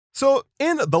So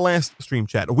in the last stream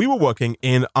chat, we were working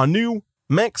in our new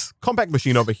Max compact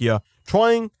machine over here,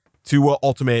 trying to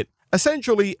automate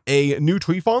essentially a new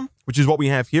tree farm, which is what we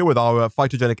have here with our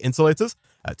phytogenic insulators,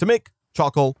 to make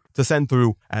charcoal to send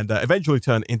through and eventually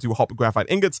turn into hop graphite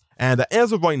ingots. And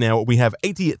as of right now, we have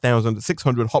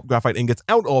 88,600 hop graphite ingots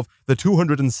out of the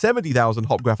 270,000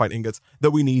 hop graphite ingots that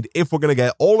we need if we're going to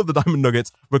get all of the diamond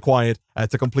nuggets required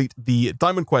to complete the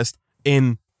diamond quest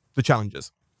in the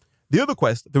challenges. The other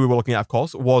quest that we were looking at, of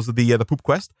course, was the poop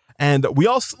quest, and we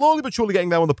are slowly but surely getting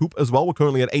down on the poop as well. We're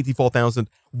currently at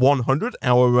 84,100.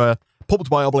 Our pulped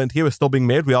bioblend here is still being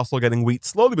made. We are still getting wheat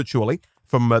slowly but surely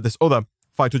from this other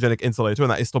phytogenic insulator,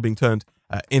 and that is still being turned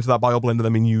into that bioblend and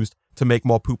then being used to make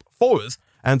more poop for us.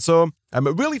 And so,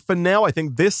 really, for now, I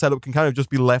think this setup can kind of just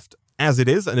be left as it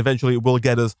is, and eventually it will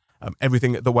get us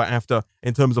everything that we're after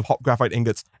in terms of hop graphite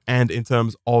ingots and in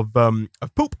terms of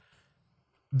poop.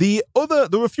 There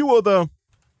were a few other,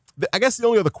 I guess the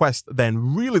only other quest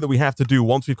then really that we have to do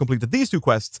once we've completed these two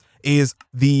quests is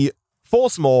the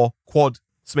Force More Quad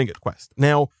Sminget quest.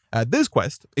 Now, this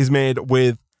quest is made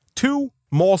with 2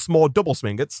 more small double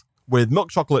smingets with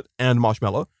milk chocolate and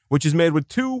marshmallow, which is made with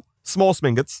 2 small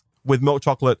smingets with milk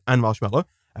chocolate and marshmallow.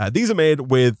 These are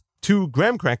made with 2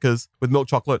 graham crackers with milk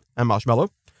chocolate and marshmallow.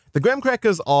 The graham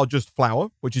crackers are just flour,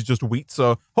 which is just wheat.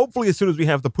 So hopefully as soon as we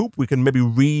have the poop, we can maybe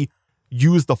reuse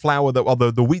the flour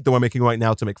the wheat that we're making right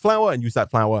now to make flour and use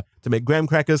that flour to make graham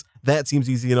crackers. That seems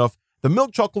easy enough. The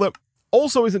milk chocolate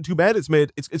also isn't too bad.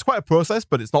 It's quite a process,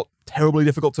 but it's not terribly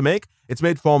difficult to make. It's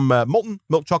made from molten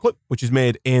milk chocolate, which is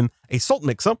made in a salt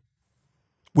mixer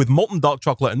with molten dark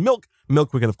chocolate and milk.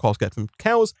 Milk we can, of course, get from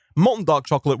cows. Molten dark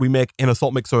chocolate we make in a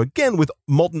salt mixer again with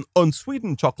molten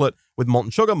unsweetened chocolate with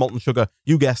molten sugar. Molten sugar,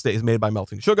 you guessed it, is made by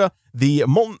melting sugar. The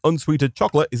molten unsweetened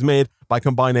chocolate is made by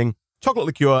combining chocolate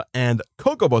liqueur and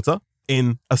cocoa butter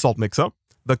in a salt mixer.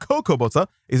 The cocoa butter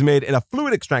is made in a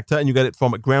fluid extractor, and you get it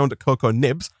from ground cocoa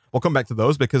nibs. We'll come back to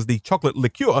those because the chocolate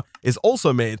liqueur is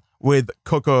also made with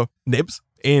cocoa nibs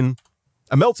in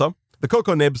a melter. The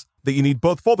cocoa nibs that you need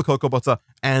both for the cocoa butter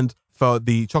and for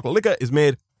the chocolate liquor is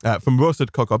made from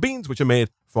roasted cocoa beans, which are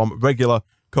made from regular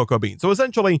cocoa beans. So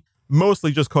essentially,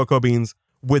 mostly just cocoa beans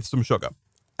with some sugar.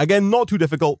 Again, not too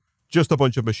difficult, just a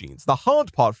bunch of machines. The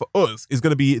hard part for us is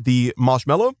going to be the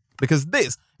marshmallow, because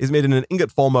this is made in an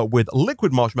ingot former with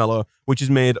liquid marshmallow, which is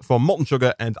made from molten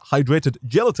sugar and hydrated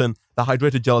gelatin. The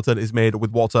hydrated gelatin is made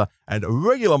with water and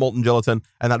regular molten gelatin,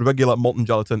 and that regular molten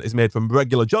gelatin is made from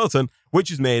regular gelatin,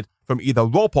 which is made from either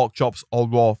raw pork chops or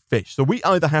raw fish. So we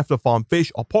either have to farm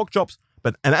fish or pork chops,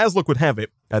 and as luck would have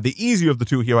it, the easier of the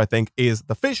two here, I think, is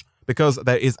the fish, because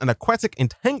there is an aquatic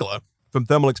entangler from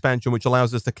thermal expansion, which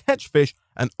allows us to catch fish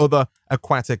and other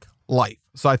aquatic life.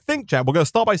 So I think, chat, we're going to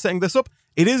start by setting this up.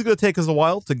 It is going to take us a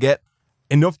while to get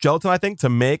enough gelatin, I think, to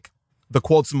make the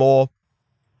quad small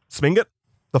sminget,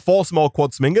 the 4 small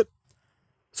quad sminget.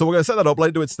 So we're going to set that up, let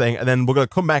it do its thing, and then we're going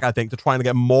to come back, I think, to trying to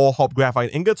get more hop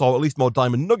graphite ingots, or at least more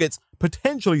diamond nuggets,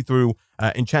 potentially through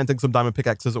enchanting some diamond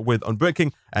pickaxes with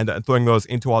unbreaking and throwing those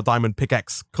into our diamond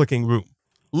pickaxe clicking room.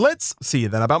 Let's see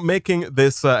then about making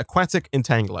this aquatic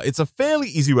entangler. It's a fairly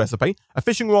easy recipe. A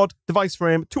fishing rod, device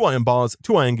frame, 2 iron bars,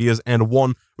 2 iron gears, and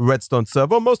 1 redstone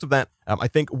servo. Most of that I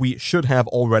think we should have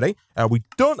already. We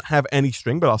don't have any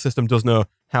string, but our system does know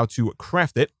how to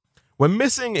craft it. We're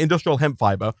missing industrial hemp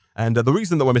fiber, and the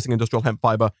reason that we're missing industrial hemp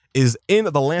fiber is in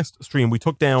the last stream we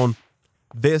took down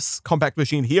this compact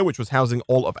machine here, which was housing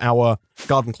all of our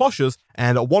garden cloches,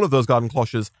 and one of those garden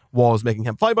cloches was making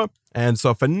hemp fiber. And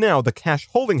so for now, the cache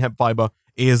holding hemp fiber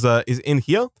is in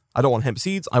here. I don't want hemp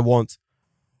seeds. I want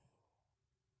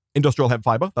industrial hemp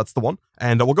fiber. That's the one.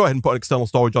 And we'll go ahead and put external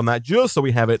storage on that just so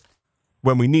we have it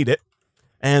when we need it.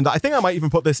 And I think I might even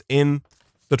put this in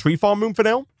the tree farm room for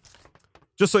now,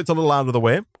 just so it's a little out of the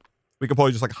way. We could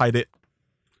probably just like hide it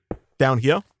down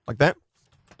here like that.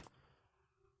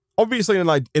 Obviously, in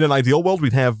an ideal world,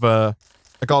 we'd have a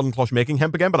garden cloche making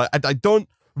hemp again, but I don't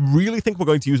really think we're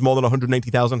going to use more than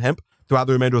 180,000 hemp throughout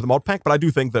the remainder of the mod pack, but I do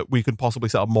think that we could possibly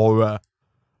set up more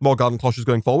garden cloches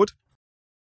going forward.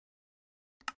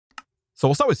 So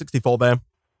we'll start with 64 there.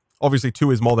 Obviously, 2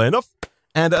 is more than enough.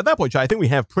 And at that point, I think we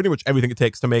have pretty much everything it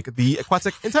takes to make the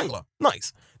aquatic entangler.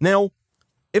 Nice. Now,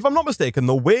 if I'm not mistaken,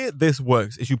 the way this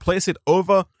works is you place it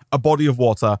over a body of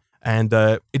water, and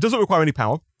it doesn't require any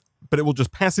power, but it will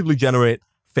just passively generate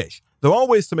fish. There are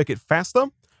ways to make it faster,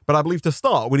 but I believe to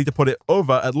start, we need to put it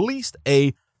over at least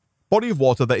a body of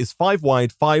water that is 5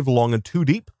 wide, 5 long, and 2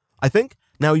 deep, I think.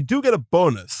 Now, you do get a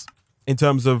bonus in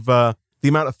terms of the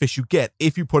amount of fish you get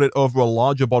if you put it over a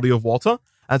larger body of water.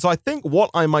 And so I think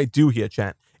what I might do here,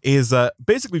 chat, is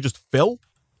basically just fill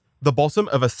the bottom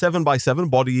of a 7x7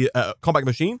 body compact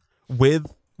machine with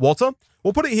water.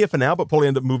 We'll put it here for now, but probably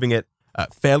end up moving it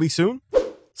fairly soon.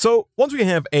 So once we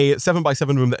have a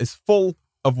 7x7 room that is full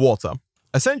of water,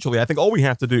 essentially, I think all we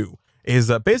have to do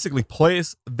is basically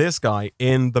place this guy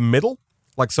in the middle,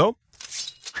 like so.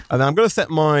 And then I'm going to set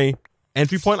my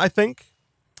entry point, I think.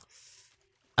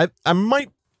 I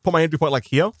might put my entry point like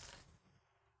here,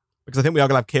 because I think we are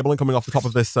going to have cabling coming off the top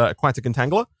of this Aquatic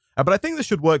Entangler. But I think this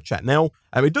should work, chat. Now,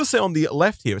 it does say on the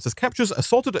left here, it says, captures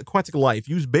assorted aquatic life,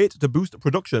 use bait to boost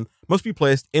production, must be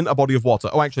placed in a body of water.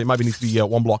 Oh, actually, it might need to be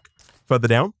one block further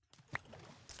down.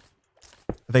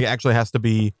 I think it actually has to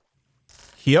be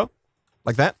here,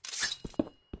 like that.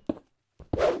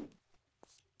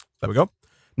 There we go.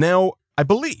 Now, I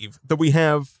believe that we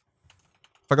have,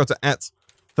 if I go to at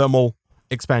thermal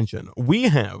expansion, we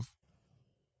have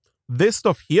this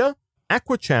stuff here,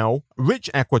 Aqua Chow, Rich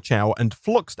Aqua Chow, and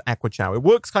Fluxed Aqua Chow. It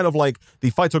works kind of like the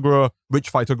Phytogrower,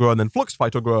 Rich Phytogrower, and then Fluxed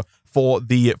Phytogrower for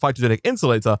the phytogenic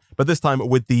insulator, but this time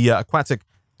with the Aquatic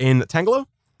Entangler.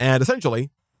 And essentially,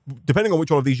 depending on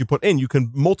which one of these you put in, you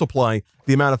can multiply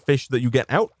the amount of fish that you get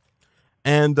out.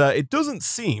 And it doesn't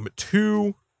seem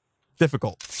too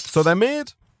difficult. So they're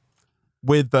made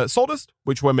with sawdust,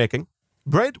 which we're making,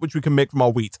 bread, which we can make from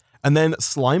our wheat, and then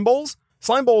slime balls.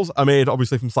 Slime balls are made,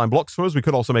 obviously, from slime blocks for us. We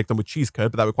could also make them with cheese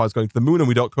curd, but that requires going to the moon, and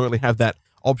we don't currently have that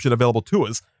option available to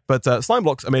us. But slime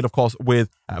blocks are made, of course, with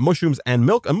mushrooms and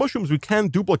milk, and mushrooms we can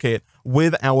duplicate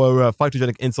with our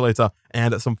phytogenic insulator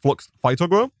and some Fluxed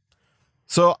Phytogrower.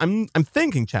 So I'm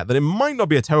thinking, chat, that it might not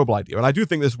be a terrible idea, and I do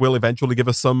think this will eventually give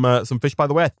us some fish. By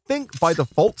the way, I think by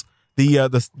default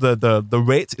the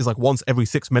rate is like once every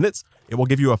 6 minutes it will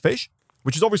give you a fish,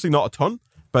 which is obviously not a ton.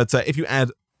 But if you add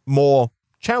more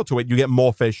chow to it, you get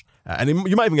more fish, and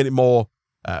you might even get it more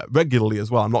regularly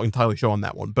as well. I'm not entirely sure on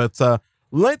that one, but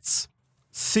let's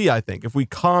see. I think if we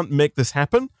can't make this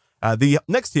happen, the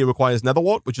next tier requires nether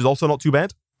wart, which is also not too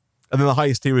bad, and then the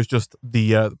highest tier is just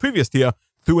the previous tier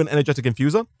through an energetic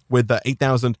infuser with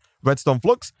 8,000 redstone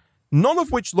flux, none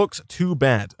of which looks too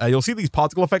bad. You'll see these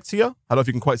particle effects here. I don't know if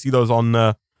you can quite see those on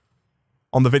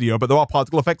the video, but there are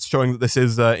particle effects showing that this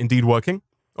is indeed working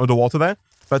underwater there.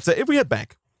 But if we head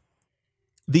back,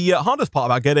 the hardest part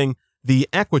about getting the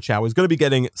Aqua Chow is going to be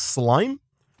getting slime,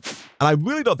 and I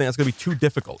really don't think that's going to be too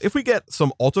difficult. If we get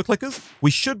some auto clickers,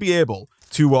 we should be able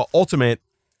to automate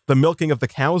the milking of the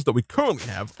cows that we currently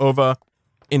have over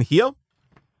in here.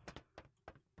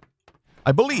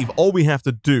 I believe all we have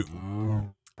to do,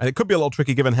 and it could be a little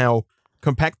tricky given how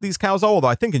compact these cows are, although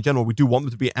I think in general we do want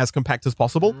them to be as compact as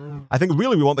possible. I think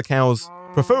really we want the cows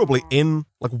preferably in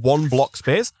like one block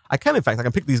space. I can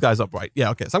pick these guys up, right?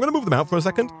 Yeah, okay. So I'm going to move them out for a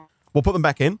second. We'll put them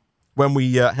back in when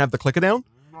we have the clicker down.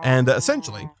 And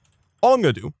essentially, all I'm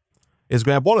going to do is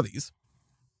grab one of these.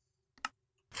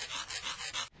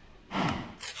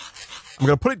 I'm going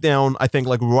to put it down, I think,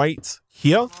 like right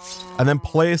here, and then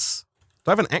place... Do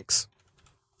I have an X?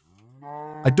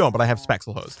 I don't, but I have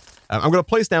spaxel hose. I'm going to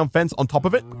place down fence on top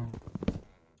of it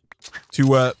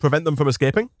to prevent them from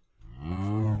escaping.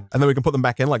 And then we can put them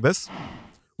back in like this.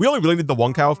 We only really need the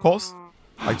one cow, of course.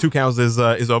 Like 2 cows is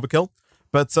overkill.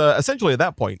 But essentially at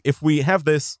that point, if we have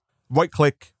this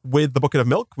right-click with the bucket of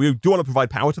milk, we do want to provide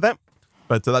power to that.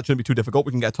 But that shouldn't be too difficult.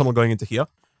 We can get a tunnel going into here.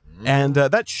 And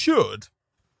that should,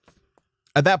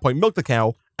 at that point, milk the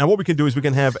cow. And what we can do is we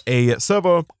can have a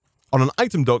servo on an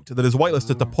item duct that is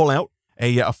whitelisted to pull out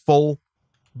a full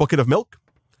bucket of milk.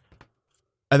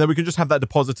 And then we can just have that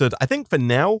deposited, I think for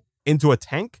now, into a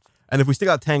tank. And if we stick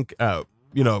that tank,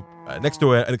 next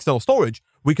to an external storage,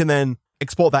 we can then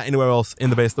export that anywhere else in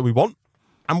the base that we want.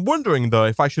 I'm wondering, though,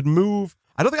 if I should move...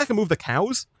 I don't think I can move the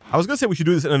cows. I was going to say we should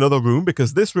do this in another room,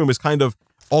 because this room is kind of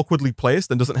awkwardly placed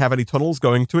and doesn't have any tunnels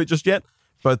going to it just yet.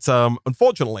 But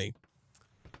unfortunately,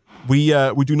 we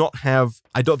do not have,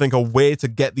 I don't think, a way to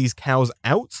get these cows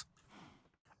out.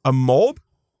 A mob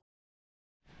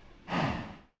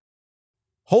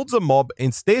holds a mob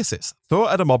in stasis. Throw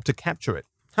it at a mob to capture it.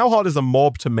 How hard is a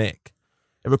mob to make?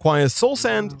 It requires soul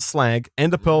sand, slag,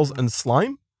 ender pearls, and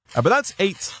slime. But that's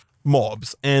 8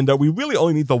 mobs, and we really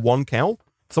only need the 1 cow.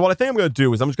 So what I think I'm going to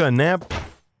do is I'm just going to nab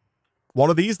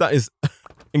one of these. That is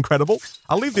incredible.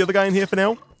 I'll leave the other guy in here for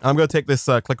now, and I'm going to take this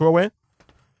clicker away.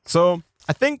 So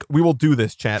I think we will do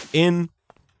this, chat, in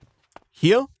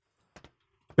here.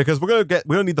 Because we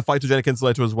don't need the phytogenic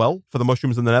insulator as well for the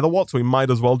mushrooms and the nether wart, so we might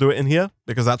as well do it in here,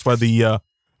 because that's where the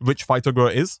rich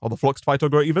phytogrower is, or the fluxed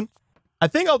phytogrower even. I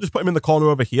think I'll just put him in the corner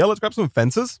over here. Let's grab some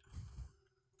fences.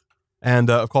 And,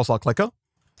 of course, our clicker.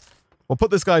 We'll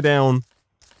put this guy down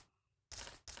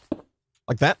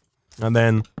like that, and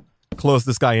then close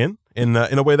this guy in. in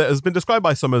a way that has been described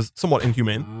by some as somewhat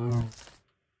inhumane.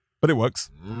 But it works.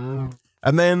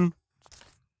 And then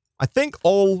I think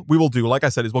all we will do, like I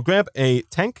said, is we'll grab a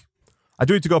tank. I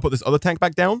do need to go put this other tank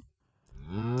back down.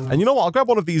 And you know what? I'll grab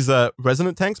one of these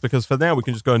resonant tanks because for now we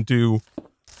can just go and do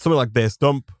something like this.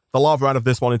 Dump the lava out of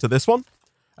this one into this one.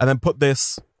 And then put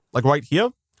this like right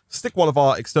here. Stick one of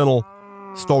our external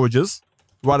storages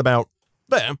right about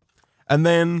there. And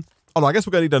then, oh no, I guess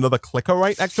we're going to need another clicker,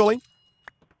 right, actually?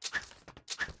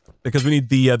 Because we need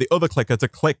the other clicker to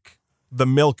click the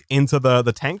milk into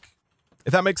the tank,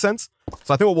 if that makes sense.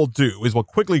 So I think what we'll do is we'll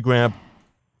quickly grab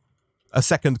a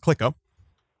second clicker.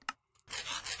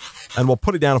 And we'll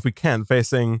put it down if we can,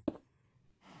 facing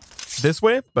this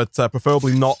way, but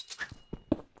preferably not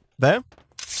there.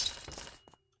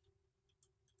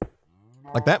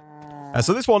 Like that.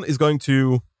 So this one is going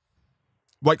to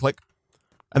right-click,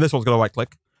 and this one's going to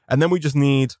right-click. And then we just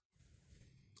need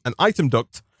an item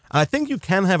duct. And I think you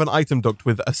can have an item duct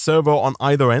with a servo on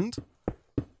either end.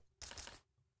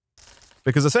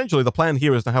 Because essentially the plan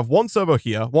here is to have one servo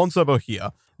here, one servo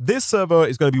here. This servo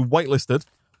is going to be whitelisted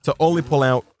to only pull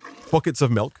out buckets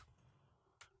of milk.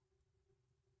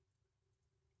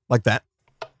 Like that.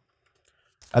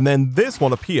 And then this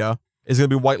one up here is going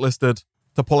to be whitelisted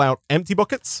to pull out empty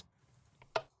buckets.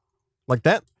 Like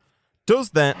that.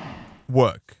 Does that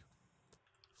work?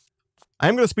 I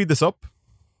am going to speed this up.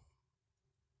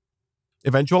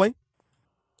 Eventually.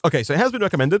 Okay, so it has been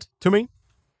recommended to me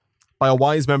by a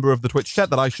wise member of the Twitch chat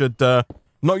that I should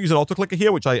not use an auto-clicker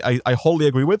here, which I wholly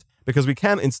agree with, because we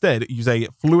can instead use a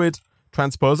fluid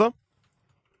transposer,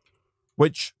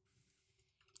 which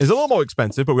is a little more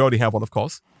expensive, but we already have one, of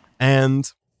course.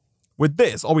 And with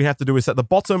this, all we have to do is set the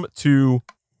bottom to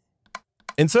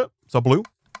insert, so blue.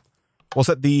 We'll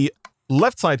set the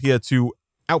left side here to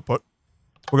output.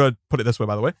 We're going to put it this way,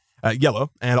 by the way,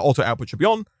 yellow, and auto output should be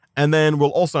on. And then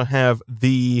we'll also have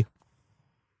the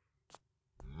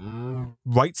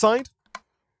right side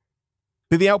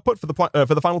be the output for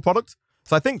the final product.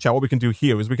 So I think, chat, what we can do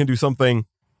here is we can do something.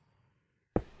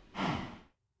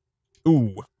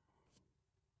 Ooh.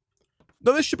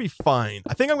 No, this should be fine.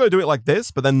 I think I'm going to do it like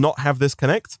this, but then not have this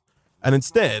connect. And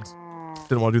instead,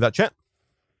 didn't want to do that, chat.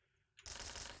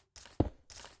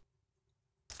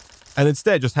 And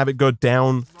instead, just have it go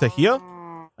down to here.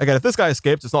 Again, if this guy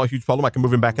escapes, it's not a huge problem. I can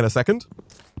move him back in a second.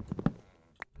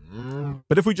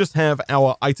 But if we just have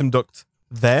our item duct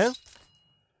there,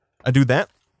 and do that,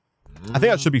 I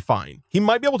think that should be fine. He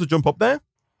might be able to jump up there.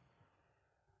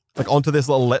 Like onto this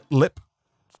little lip.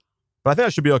 But I think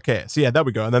that should be okay. So yeah, there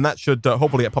we go. And then that should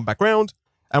hopefully get pumped back around.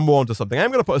 And we're onto something.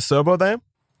 I'm going to put a servo there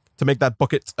to make that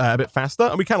bucket a bit faster.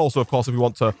 And we can also, of course, if we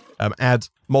want to add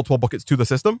multiple buckets to the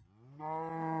system.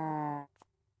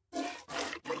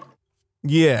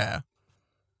 Yeah.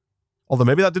 Although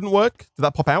maybe that didn't work. Did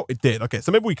that pop out? It did. Okay,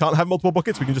 so maybe we can't have multiple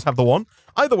buckets. We can just have the one.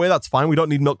 Either way, that's fine. We don't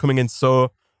need milk coming in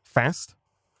so fast.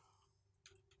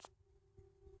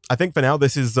 I think for now,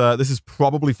 this is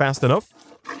probably fast enough.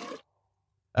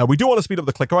 We do want to speed up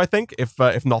the clicker, I think,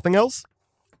 if nothing else.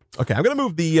 Okay, I'm going to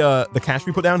move the cache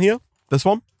we put down here. This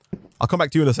one. I'll come back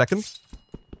to you in a second.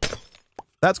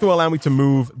 That's going to allow me to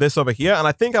move this over here. And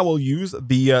I think I will use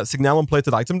the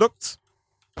signal-plated item ducts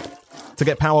to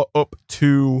get power up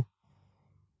to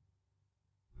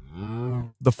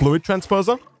the fluid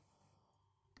transposer.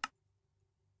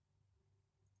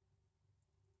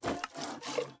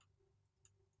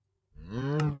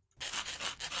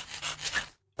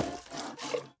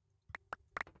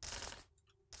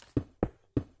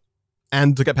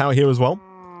 And to get power here as well.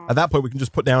 At that point, we can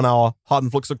just put down our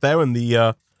hardened flux duct there, and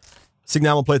the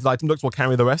signal-plated item ducts will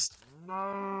carry the rest.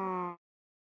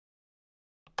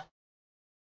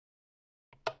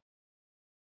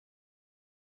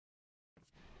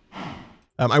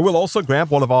 I will also grab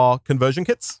one of our conversion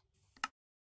kits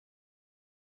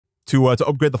to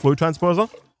upgrade the fluid transposer.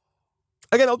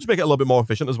 Again, I'll just make it a little bit more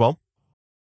efficient as well.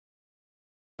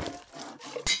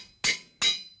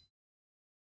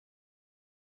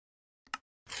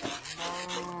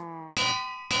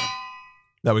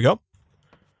 There we go.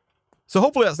 So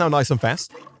hopefully that's now nice and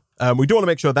fast. We do want to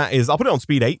make sure that is... I'll put it on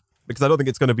speed 8, because I don't think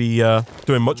it's going to be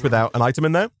doing much without an item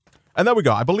in there. And there we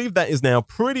go. I believe that is now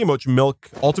pretty much milk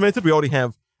automated. We already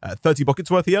have 30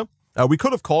 buckets worth here. We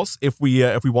could, of course, if we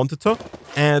wanted to,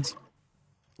 add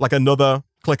like another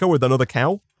clicker with another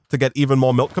cow to get even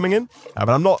more milk coming in. But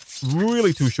I'm not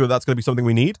really too sure that's going to be something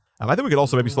we need. I think we could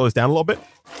also maybe slow this down a little bit.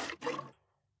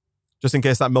 Just in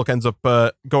case that milk ends up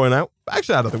going out. But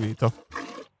actually, I don't think we need to.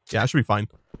 Yeah, it should be fine.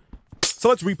 So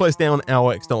let's replace down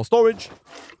our external storage.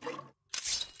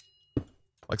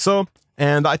 Like so.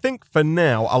 And I think for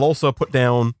now, I'll also put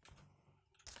down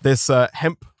this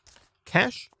hemp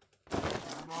cache,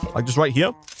 like just right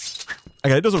here.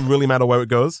 Again, it doesn't really matter where it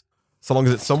goes, so long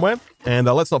as it's somewhere. And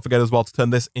let's not forget as well to turn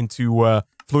this into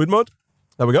fluid mode.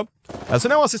 There we go. So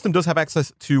now our system does have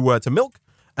access to milk,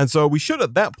 and so we should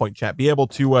at that point, chat, be able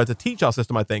to teach our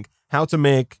system, I think, how to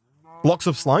make blocks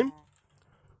of slime,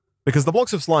 because the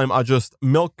blocks of slime are just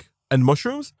milk and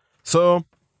mushrooms. So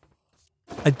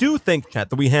I do think, chat,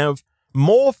 that we have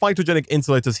more phytogenic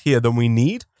insulators here than we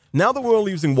need. Now that we're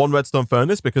only using one redstone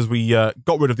furnace because we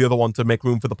got rid of the other one to make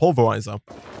room for the pulverizer,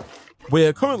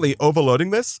 we're currently overloading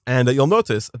this, and you'll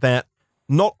notice that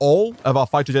not all of our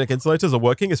phytogenic insulators are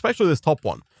working, especially this top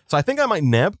one. So I think I might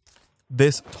nab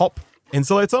this top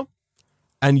insulator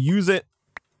and use it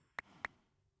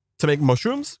to make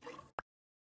mushrooms.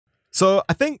 So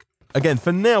I think, again,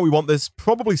 for now, we want this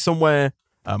probably somewhere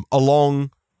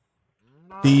along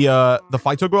the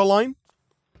phytogrow line.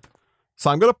 So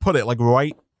I'm going to put it like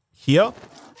right here.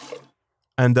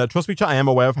 And trust me, chat, I am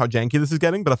aware of how janky this is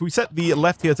getting, but if we set the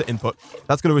left here to input,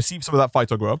 that's going to receive some of that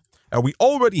phytogrow. We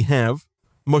already have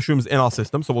mushrooms in our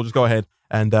system, so we'll just go ahead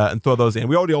and throw those in.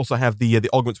 We already also have the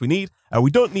augments we need.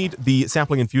 We don't need the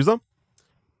sapling infuser,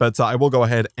 but I will go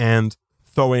ahead and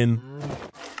throw in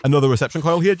another reception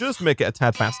coil here just to make it a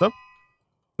tad faster.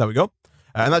 There we go.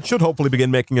 And that should hopefully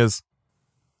begin making us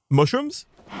mushrooms.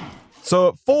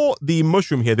 So for the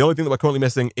mushroom here, the only thing that we're currently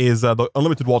missing is the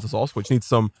unlimited water source, which needs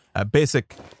some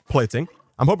basic plating.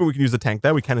 I'm hoping we can use the tank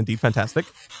there. We can indeed. Fantastic.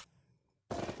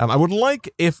 I would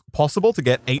like, if possible, to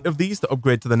get 8 of these to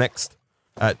upgrade to the next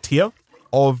tier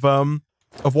of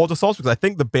water source, because I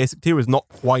think the basic tier is not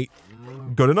quite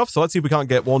good enough. So let's see if we can't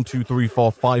get 1, 2, 3,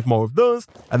 4, 5 more of those,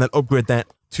 and then upgrade that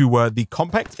to the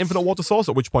compact infinite water source,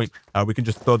 at which point we can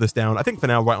just throw this down, I think for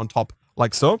now, right on top,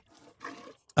 like so.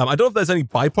 I don't know if there's any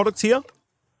byproducts here.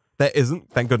 There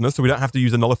isn't, thank goodness, so we don't have to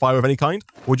use a nullifier of any kind.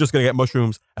 We're just going to get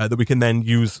mushrooms that we can then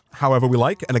use however we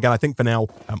like. And again, I think for now,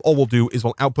 all we'll do is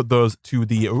we'll output those to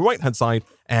the right-hand side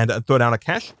and throw down a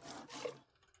cache.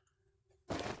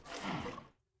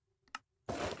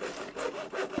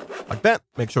 Like that.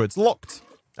 Make sure it's locked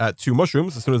to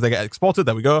mushrooms as soon as they get exported.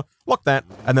 There we go. Lock that,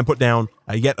 and then put down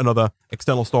yet another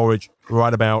external storage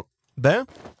right about there.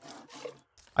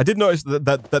 I did notice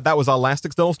that was our last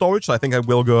external storage, so I think I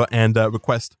will go and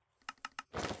request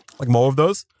like more of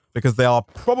those, because they are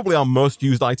probably our most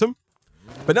used item.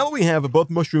 But now that we have both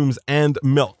mushrooms and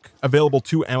milk available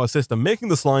to our system, making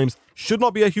the slimes should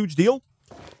not be a huge deal.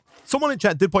 Someone in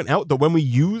chat did point out that when we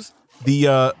use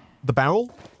the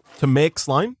barrel to make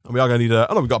slime, and we are going to need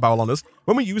a... Oh, no, we've got a barrel on us.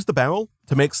 When we use the barrel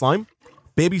to make slime,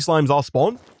 baby slimes are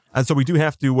spawned, and so we do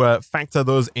have to factor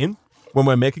those in when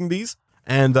we're making these.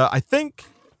 And I think...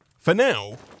 for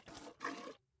now,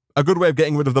 a good way of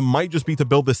getting rid of them might just be to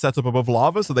build this setup above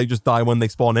lava so they just die when they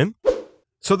spawn in.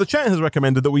 So the chat has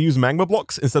recommended that we use magma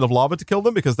blocks instead of lava to kill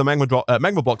them, because the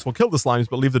magma blocks will kill the slimes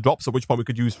but leave the drops, at which point we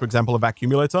could use, for example, a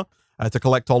vacuumulator to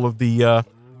collect all of the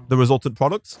resultant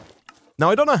products. Now,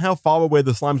 I don't know how far away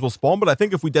the slimes will spawn, but I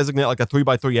think if we designate like a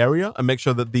 3x3 area and make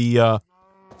sure that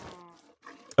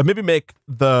maybe make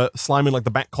the slime in like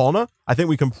the back corner, I think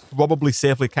we can probably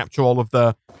safely capture all of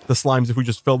the slimes if we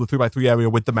just fill the 3x3 area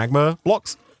with the magma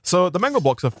blocks. So the magma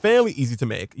blocks are fairly easy to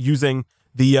make using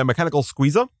the mechanical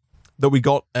squeezer that we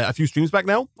got a few streams back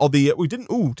now. Or did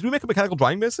we make a mechanical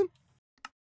drying basin?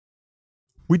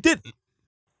 We didn't.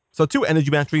 So 2 energy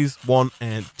batteries, 1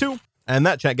 and 2, and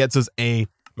that chat gets us a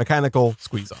mechanical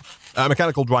squeezer,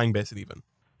 mechanical drying basin even.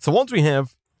 So once we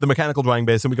have the mechanical drying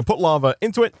basin, we can put lava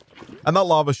into it, and that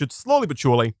lava should slowly but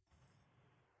surely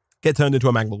get turned into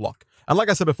a magma block. And like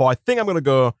I said before, I think I'm going to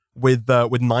go with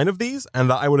 9 of these,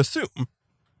 and I would assume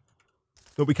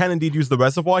that we can indeed use the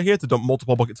reservoir here to dump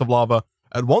multiple buckets of lava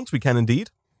at once. We can indeed.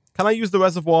 Can I use the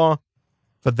reservoir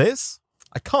for this?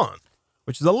 I can't,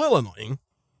 which is a little annoying,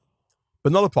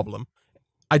 but not a problem.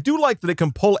 I do like that it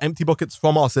can pull empty buckets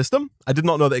from our system. I did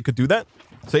not know that it could do that.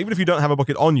 So even if you don't have a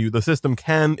bucket on you, the system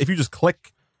can, if you just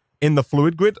click in the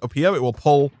fluid grid up here, it will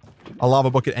pull a lava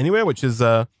bucket anywhere, which is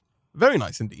very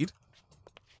nice indeed.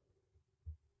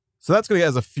 So that's going to get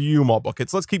us a few more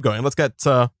buckets. Let's keep going. Let's get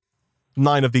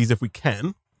 9 of these if we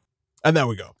can. And there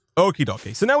we go. Okie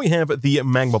dokie. So now we have the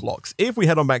magma blocks. If we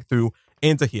head on back through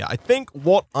into here, I think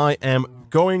what I am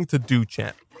going to do,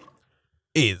 chat,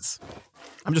 is...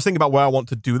 I'm just thinking about where I want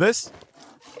to do this.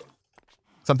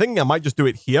 So I'm thinking I might just do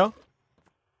it here,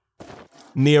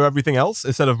 near everything else,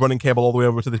 instead of running cable all the way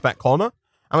over to this back corner.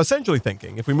 I'm essentially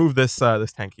thinking, if we move this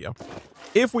this tank here,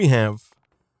 if we have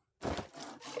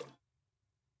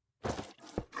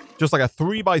just like a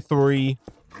 3x3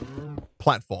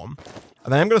 platform,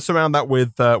 and then I'm going to surround that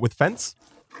with fence,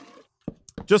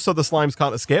 just so the slimes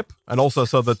can't escape, and also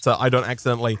so that I don't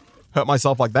accidentally hurt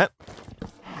myself like that.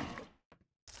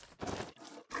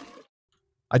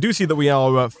 I do see that we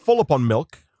are full up on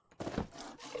milk,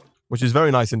 which is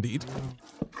very nice indeed.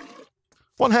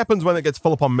 What happens when it gets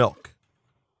full up on milk?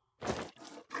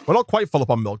 We're not quite full up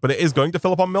on milk, but it is going to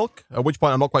fill up on milk, at which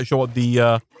point I'm not quite sure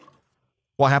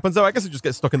what happens there. I guess it just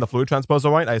gets stuck in the fluid transposer,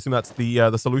 right? I assume that's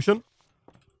the solution.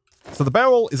 So the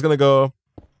barrel is going to go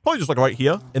probably just like right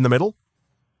here in the middle.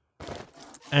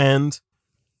 And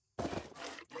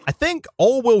I think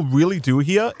all we'll really do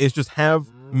here is just have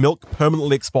milk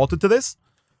permanently exported to this.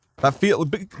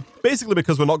 Basically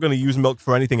because we're not going to use milk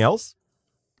for anything else.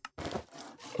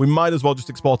 We might as well just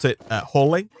export it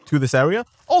wholly to this area.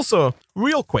 Also,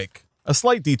 real quick, a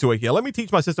slight detour here. Let me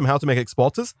teach my system how to make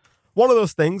exporters. One of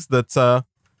those things that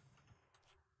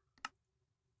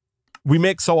we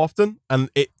make so often, and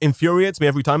it infuriates me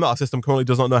every time that our system currently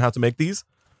does not know how to make these.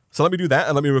 So let me do that,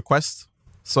 and let me request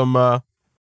some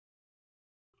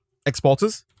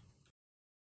exporters.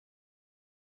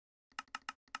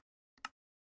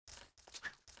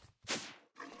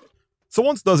 So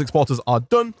once those exporters are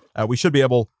done, we should be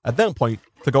able, at that point,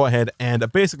 to go ahead and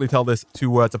basically tell this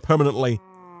to permanently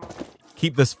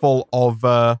keep this full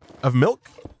of milk.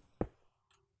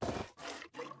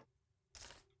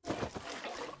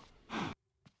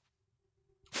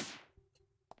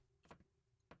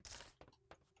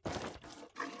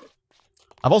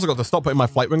 I've also got to stop putting my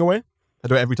flight ring away. I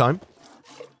do it every time.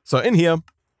 So in here,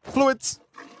 fluids,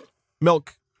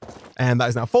 milk, and that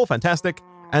is now full. Fantastic.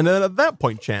 And then at that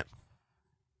point, chat,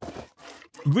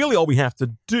 really all we have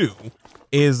to do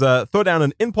is throw down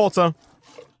an importer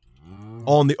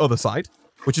on the other side,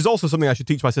 which is also something I should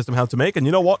teach my system how to make. And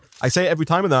you know what? I say it every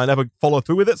time and then I never follow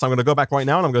through with it. So I'm going to go back right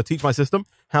now and I'm going to teach my system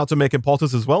how to make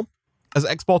importers as well as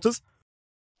exporters.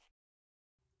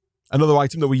 Another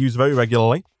item that we use very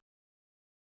regularly.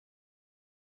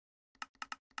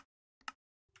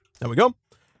 There we go.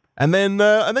 And then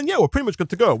yeah, we're pretty much good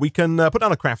to go. We can put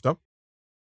down a crafter.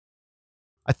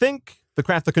 I think the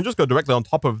crafter can just go directly on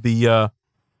top of the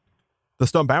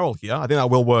stone barrel here. I think that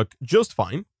will work just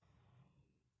fine.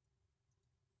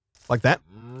 Like that.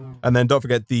 And then don't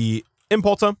forget the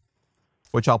importer,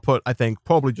 which I'll put, I think,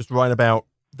 probably just right about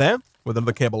there with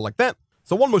another cable like that.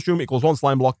 So one mushroom equals one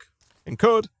slime block in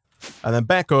code. And then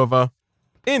back over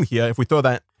in here, if we throw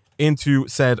that into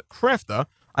said crafter,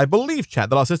 I believe, chat,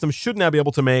 that our system should now be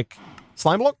able to make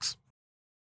slime blocks.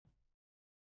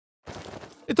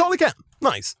 It totally can.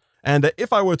 Nice. And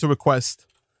if I were to request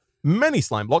many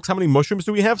slime blocks, how many mushrooms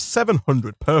do we have?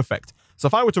 700. Perfect. So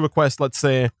if I were to request, let's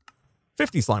say,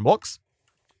 50 slime blocks,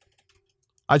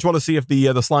 I just want to see if the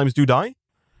slimes do die.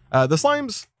 The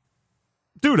slimes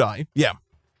do die. Yeah.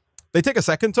 They take a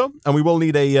second to, and we will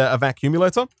need a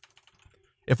vacuumulator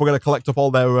if we're going to collect up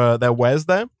all their wares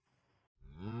there.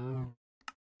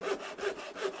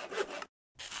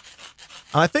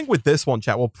 And I think with this one,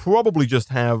 chat, we'll probably just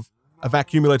have a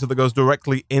vacuumulator that goes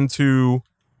directly into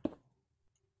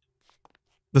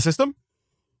the system.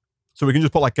 So we can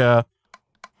just put like an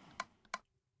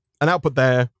output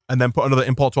there and then put another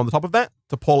importer on the top of that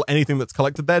to pull anything that's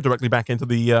collected there directly back into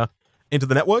the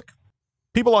network.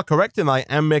 People are correct, and I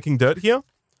am making dirt here.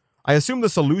 I assume the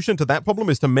solution to that problem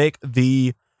is to make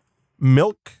the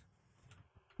milk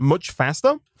much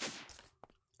faster.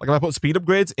 Like if I put speed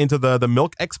upgrades into the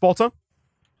milk exporter,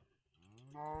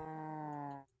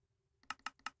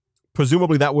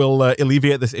 presumably that will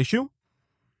alleviate this issue.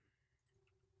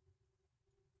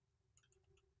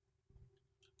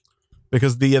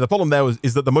 Because the problem there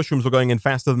is that the mushrooms were going in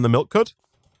faster than the milk could.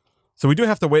 So we do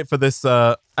have to wait for this.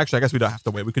 Actually, I guess we don't have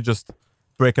to wait. We could just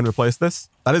break and replace this.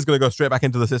 That is going to go straight back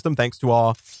into the system thanks to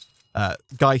our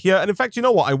guy here. And in fact, you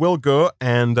know what? I will go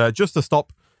and just to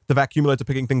stop the vacuumulator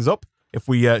picking things up, if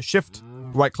we shift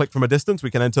right-click from a distance, we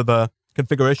can enter the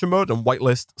configuration mode and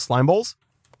whitelist slime balls.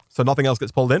 So nothing else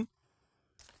gets pulled in.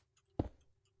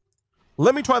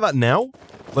 Let me try that now.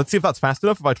 Let's see if that's fast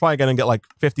enough. If I try again and get like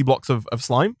 50 blocks of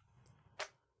slime.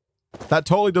 That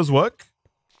totally does work.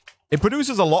 It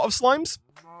produces a lot of slimes.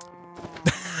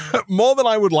 More than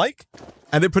I would like.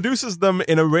 And it produces them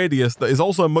in a radius that is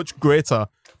also much greater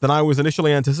than I was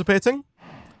initially anticipating.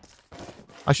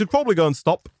 I should probably go and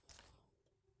stop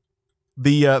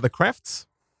the crafts.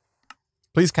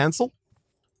 Please cancel.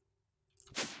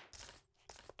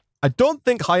 I don't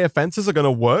think higher fences are going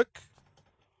to work.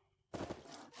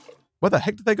 Where the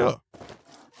heck did they go?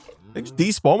 They just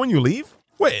despawn when you leave?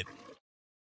 Wait.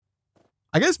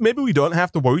 I guess maybe we don't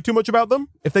have to worry too much about them.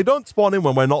 If they don't spawn in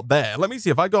when we're not there. Let me see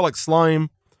if I go like slime.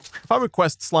 If I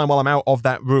request slime while I'm out of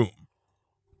that room.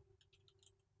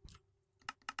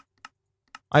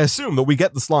 I assume that we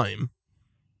get the slime,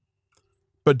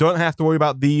 but don't have to worry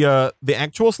about the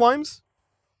actual slimes.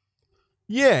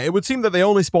 Yeah, it would seem that they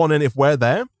only spawn in if we're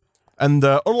there, and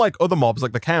unlike other mobs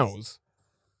like the cows,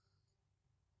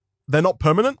 they're not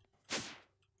permanent.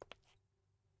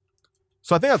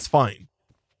 So I think that's fine.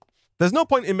 There's no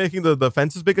point in making the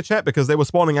fences bigger, chat, because they were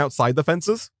spawning outside the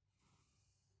fences.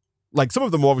 Like, some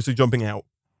of them were obviously jumping out.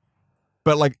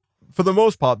 But, like, for the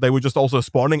most part, they were just also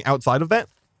spawning outside of that.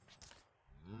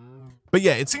 But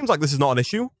yeah, it seems like this is not an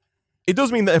issue. It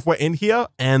does mean that if we're in here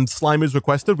and slime is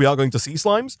requested, we are going to see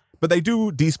slimes. But they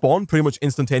do despawn pretty much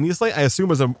instantaneously, I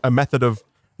assume as a method of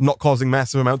not causing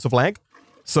massive amounts of lag.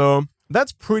 So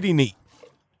that's pretty neat.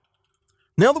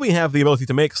 Now that we have the ability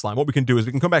to make slime, what we can do is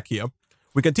we can come back here.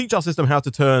 We can teach our system how to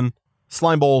turn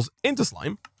slime balls into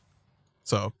slime.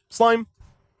 So, slime.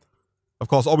 Of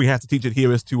course, all we have to teach it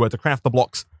here is to craft the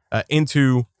blocks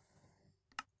into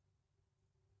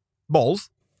balls.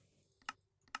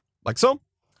 Like so.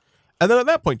 And then at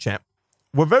that point, chat,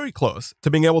 we're very close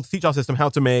to being able to teach our system how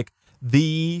to make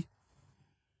the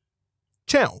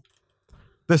chow.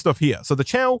 This stuff here. So the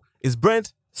chow is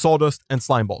bread, sawdust, and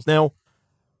slime balls. Now,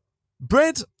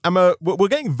 bread, we're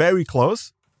getting very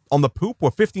close on the poop. We're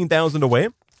 15,000 away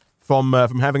from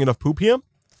having enough poop here.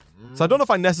 So I don't know if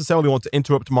I necessarily want to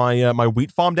interrupt my my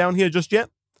wheat farm down here just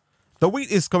yet. The wheat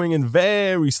is coming in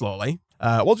very slowly.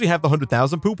 Once we have the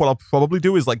 100,000 poop, what I'll probably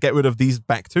do is like get rid of these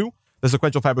back two, the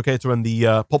sequential fabricator and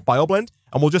the pulp bioblend,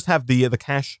 and we'll just have the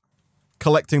cache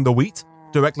collecting the wheat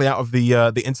directly out of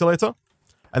the insulator,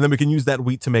 and then we can use that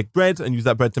wheat to make bread and use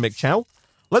that bread to make chow.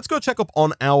 Let's go check up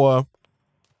on our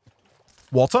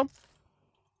water.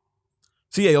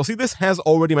 So yeah, you'll see this has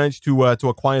already managed to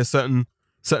acquire certain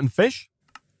fish.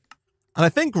 And I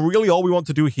think really all we want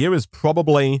to do here is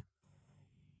probably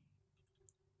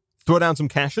throw down some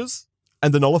caches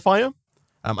and the nullifier.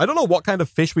 I don't know what kind of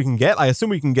fish we can get. I assume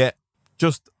we can get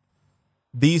just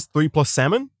these 3 plus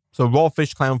salmon. So raw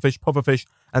fish, clownfish, pufferfish,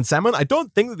 and salmon. I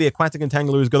don't think that the Aquatic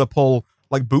Entangler is going to pull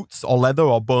like boots or leather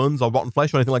or bones or rotten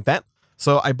flesh or anything like that.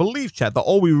 So I believe, chat, that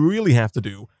all we really have to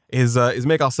do is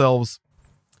make ourselves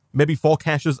maybe 4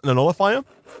 caches and a nullifier.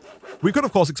 We could,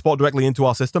 of course, export directly into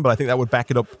our system, but I think that would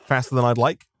back it up faster than I'd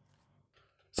like.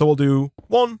 So we'll do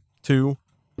 1, 2,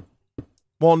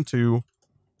 1, 2,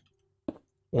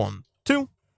 1, 2.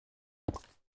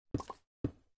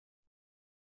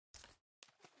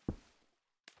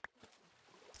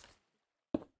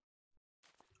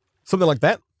 Something like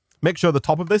that. Make sure the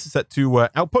top of this is set to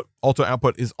output. Auto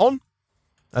output is on.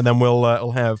 And then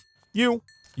we'll have you,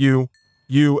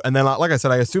 and then like I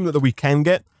said, I assume that we can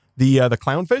get the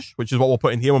clownfish, which is what we'll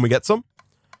put in here when we get some.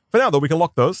 For now, though, we can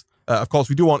lock those. Of course,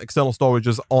 we do want external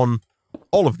storages on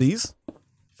all of these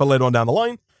for later on down the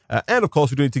line. And, of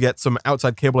course, we do need to get some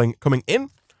outside cabling coming in.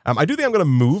 I do think I'm going to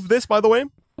move this, by the way.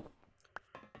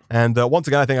 And once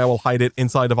again, I think I will hide it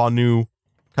inside of our new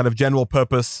kind of general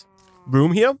purpose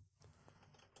room here.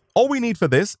 All we need for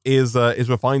this is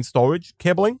refined storage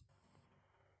cabling.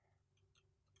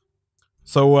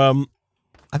 So, I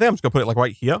think I'm just going to put it like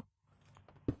right here.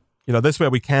 You know, this way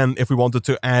we can, if we wanted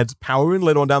to add power in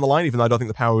later on down the line, even though I don't think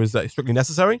the power is strictly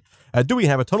necessary. Do we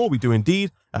have a tunnel? We do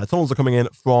indeed. Tunnels are coming in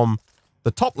from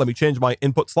the top. Let me change my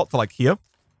input slot to like here.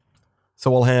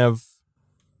 So we'll have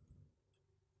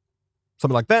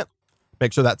something like that.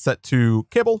 Make sure that's set to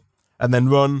cable, and then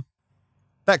run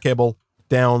that cable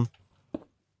down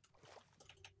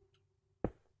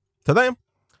to there.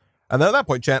 And then at that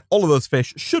point, chat, all of those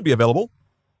fish should be available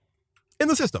in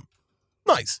the system.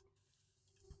 Nice.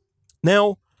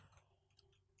 Now,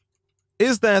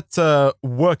 is that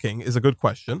working is a good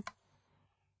question.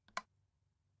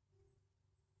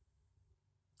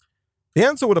 The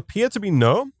answer would appear to be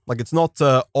no. Like, it's not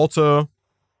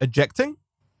auto-ejecting.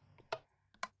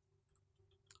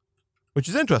 Which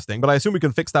is interesting, but I assume we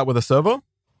can fix that with a servo.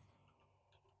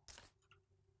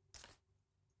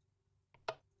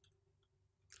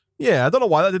 Yeah, I don't know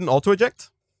why that didn't auto-eject.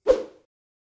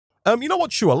 You know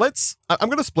what? Sure, I'm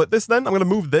going to split this then. I'm going to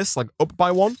move this, like, up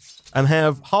by 1, and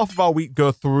have half of our wheat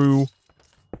go through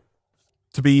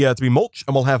to be mulch,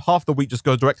 and we'll have half the wheat just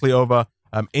go directly over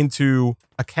into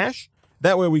a cache.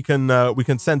 That way we can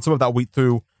send some of that wheat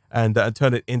through and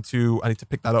turn it into, I need to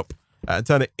pick that up,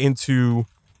 turn it into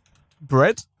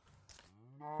bread.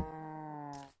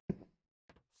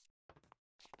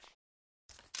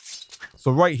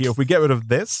 So right here, if we get rid of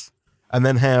this, and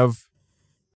then have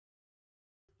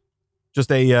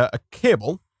just a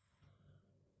cable,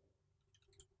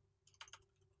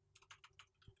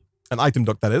 an item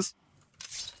duct that is,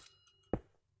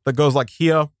 that goes like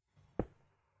here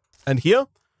and here.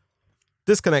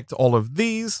 Disconnect all of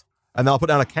these, and then I'll put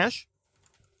down a cache.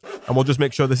 And we'll just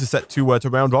make sure this is set to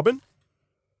round robin.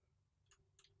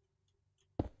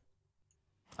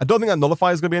 I don't think that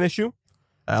nullifier is going to be an issue.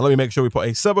 Let me make sure we put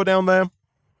a servo down there.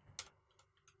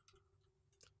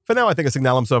 For now, I think a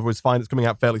Signalum servo is fine. It's coming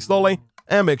out fairly slowly.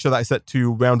 And make sure that is set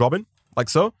to round robin, like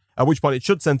so. At which point it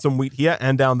should send some wheat here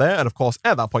and down there. And of course,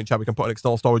 at that point, chat, we can put an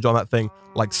external storage on that thing,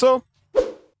 like so.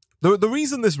 The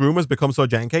reason this room has become so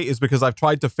janky is because I've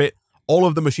tried to fit all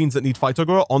of the machines that need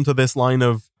phytogrow onto this line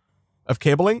of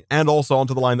cabling, and also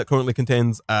onto the line that currently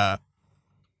contains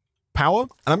power. And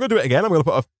I'm going to do it again. I'm going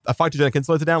to put a phytogenic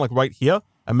insulator down, like right here,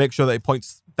 and make sure that it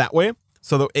points that way,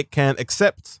 so that it can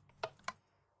accept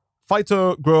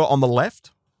phytogrow on the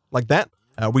left, like that.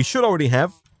 We should already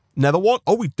have nether wart.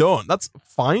 Oh, we don't. That's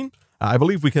fine. I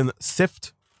believe we can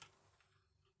sift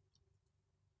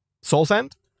soul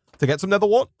sand to get some nether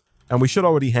wart, and we should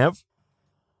already have.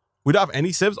 We don't have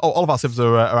any sieves. Oh, all of our sieves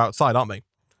are outside, aren't they?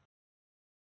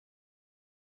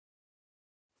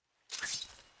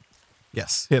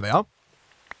 Yes, here they are.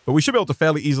 But we should be able to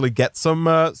fairly easily get some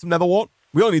nether wart.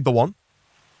 We only need the one.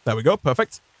 There we go.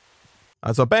 Perfect.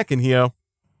 And so back in here,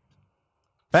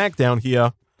 back down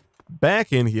here,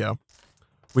 back in here.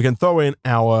 We can throw in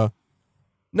our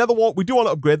nether wart. We do want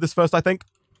to upgrade this first, I think.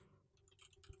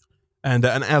 And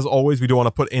as always, we do want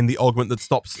to put in the augment that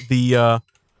stops the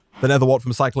nether wart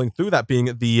from cycling through, that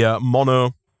being the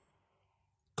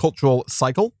monocultural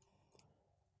cycle,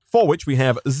 for which we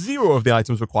have 0 of the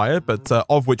items required, but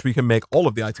of which we can make all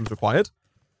of the items required.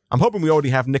 I'm hoping we already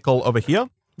have nickel over here.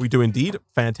 We do indeed.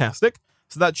 Fantastic.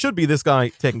 So that should be this guy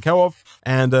taken care of.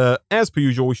 And as per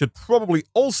usual, we should probably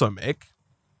also make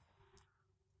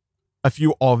a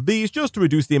few of these just to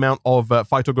reduce the amount of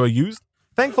phytogrow used.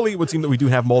 Thankfully, it would seem that we do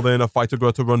have more than enough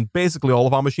phytogrow to run basically all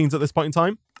of our machines at this point in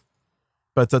time.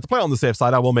 But to play on the safe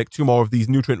side, I will make 2 more of these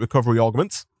nutrient recovery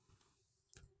augments,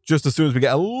 just as soon as we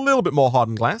get a little bit more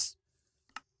hardened glass.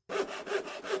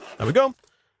 There we go.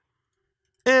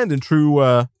 And in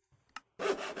true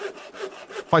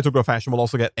phytogrow fashion, we'll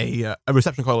also get a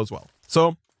reception coil as well.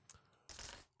 So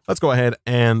let's go ahead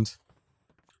and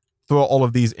throw all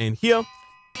of these in here.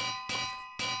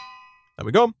 There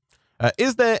we go.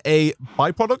 Is there a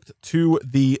byproduct to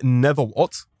the nether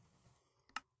wart?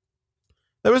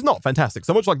 There is not. Fantastic.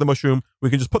 So much like the mushroom, we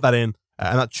can just put that in,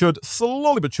 and that should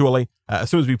slowly but surely,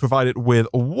 as soon as we provide it with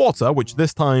water, which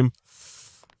this time,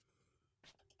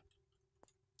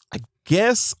 I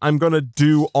guess I'm going to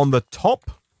do on the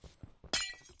top.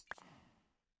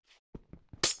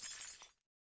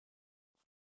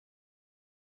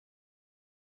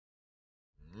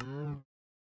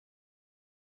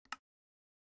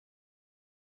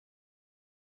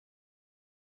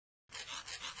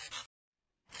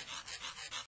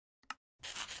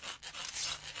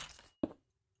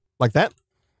 Like that.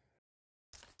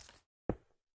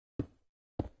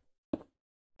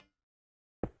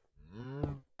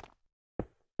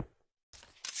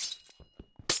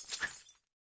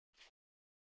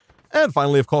 And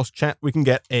finally, of course, chat, we can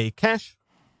get a cache.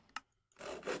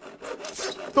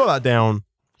 Throw that down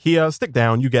here, stick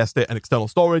down, you guessed it, an external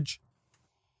storage.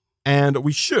 And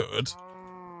we should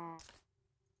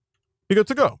be good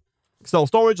to go. External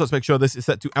storage, let's make sure this is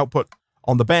set to output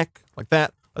on the back, like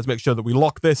that. Let's make sure that we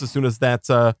lock this as soon as that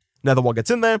nether wart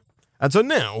gets in there. And so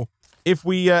now, if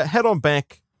we head on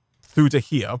back through to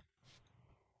here,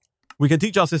 we can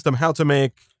teach our system how to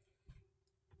make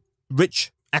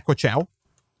rich Aqua Chow,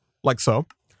 like so.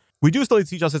 We do still need to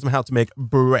teach our system how to make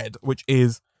bread, which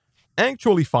is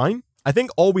actually fine. I think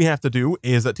all we have to do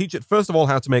is teach it, first of all,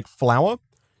 how to make flour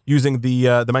using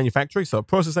the manufacturing, so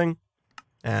processing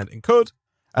and encode,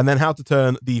 and then how to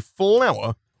turn the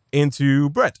flour into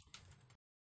bread,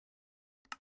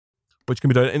 which can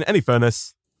be done in any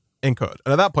furnace, encode.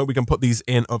 And at that point, we can put these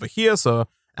in over here. So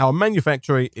our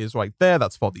manufactory is right there.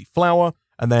 That's for the flour.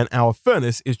 And then our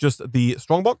furnace is just the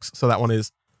strongbox. So that one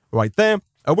is right there.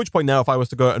 At which point now, if I was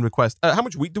to go and request, how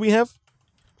much wheat do we have?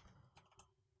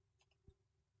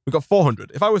 We've got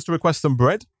 400. If I was to request some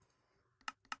bread,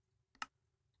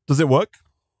 does it work?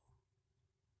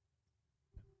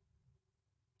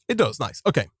 It does. Nice.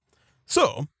 Okay.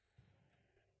 So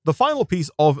the final piece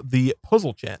of the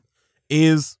puzzle, chat,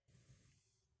 is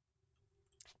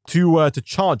to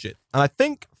charge it. And I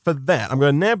think for that, I'm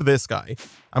going to nab this guy.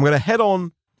 I'm going to head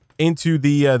on into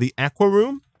the aqua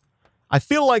room. I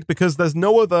feel like because there's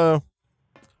no other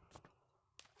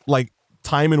like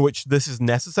time in which this is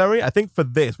necessary, I think for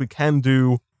this we can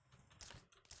do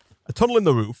a tunnel in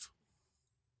the roof,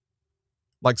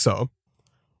 like so.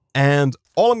 And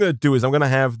all I'm going to do is I'm going to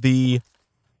have the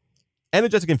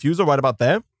energetic infuser right about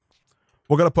there.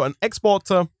 We're going to put an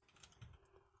exporter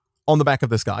on the back of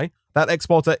this guy. That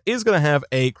exporter is going to have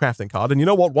a crafting card. And you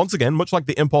know what? Once again, much like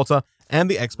the importer and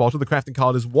the exporter, the crafting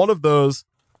card is one of those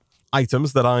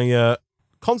items that I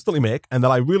constantly make and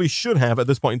that I really should have at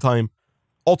this point in time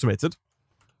automated.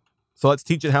 So let's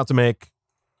teach it how to make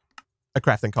a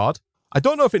crafting card. I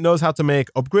don't know if it knows how to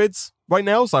make upgrades right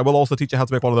now, so I will also teach it how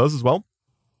to make one of those as well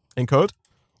in code.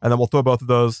 And then we'll throw both of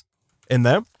those in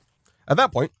there. At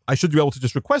that point, I should be able to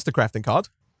just request a crafting card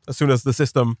as soon as the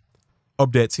system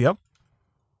updates here.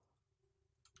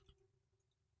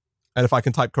 And if I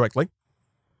can type correctly.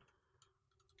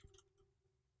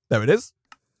 There it is.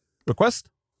 Request.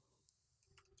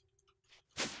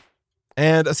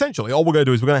 And essentially, all we're going to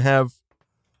do is we're going to have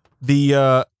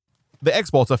the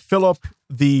exporter fill up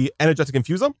the energetic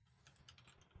infuser.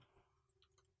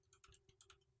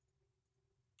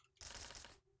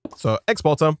 So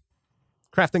exporter,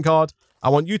 crafting card. I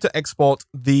want you to export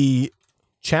the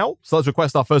chow. So let's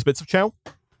request our first bits of chow.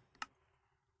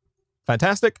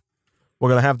 Fantastic. We're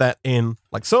going to have that in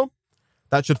like so.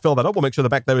 That should fill that up. We'll make sure the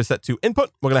back there is set to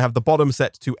input. We're going to have the bottom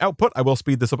set to output. I will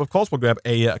speed this up, of course. We'll grab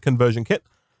a conversion kit.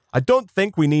 I don't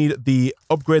think we need the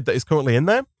upgrade that is currently in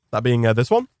there, that being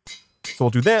this one. So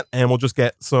we'll do that, and we'll just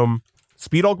get some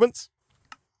speed augments.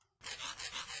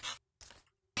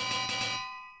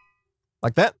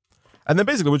 Like that. And then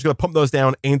basically, we're just going to pump those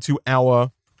down into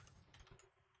our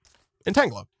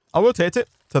Entangler. I'll rotate it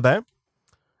to there.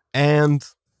 And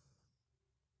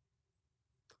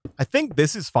I think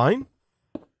this is fine.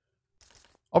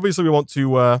 Obviously, we want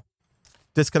to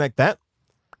disconnect that.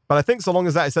 But I think so long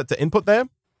as that is set to input there,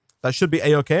 that should be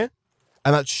A-okay.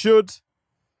 And that should,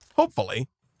 hopefully,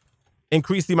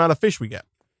 increase the amount of fish we get.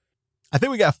 I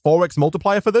think we get a 4x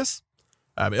multiplier for this.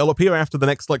 It'll appear after the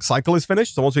next cycle is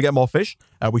finished. So once we get more fish,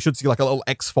 we should see like a little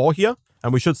X4 here.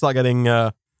 And we should start getting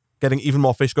even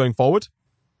more fish going forward.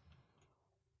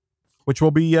 Which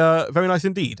will be very nice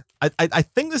indeed. I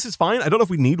think this is fine. I don't know if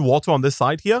we need water on this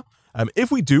side here.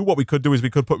 If we do, what we could do is we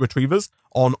could put retrievers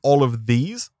on all of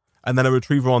these. And then a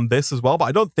retriever on this as well. But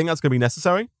I don't think that's going to be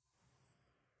necessary.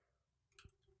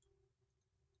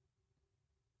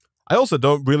 I also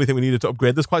don't really think we needed to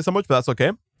upgrade this quite so much, but that's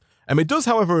okay. It does,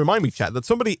 however, remind me, chat, that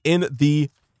somebody in the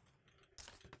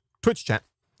Twitch chat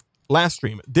last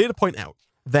stream did point out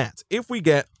that if we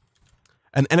get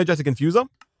an energetic infuser,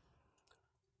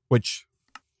 which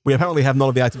we apparently have none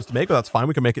of the items to make, but that's fine.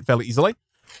 We can make it fairly easily.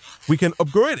 We can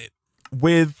upgrade it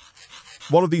with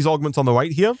one of these augments on the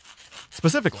right here.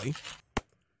 Specifically,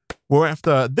 we're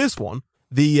after this one,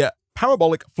 the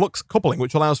parabolic flux coupling,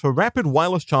 which allows for rapid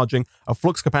wireless charging of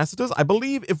flux capacitors. I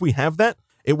believe if we have that,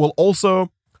 it will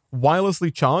also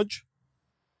wirelessly charge.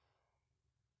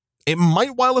 It might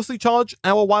wirelessly charge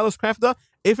our wireless crafter.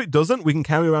 If it doesn't, we can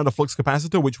carry around a flux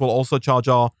capacitor, which will also charge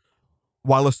our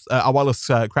wireless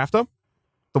crafter,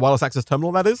 the wireless access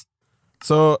terminal, that is.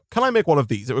 So can I make one of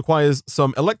these? It requires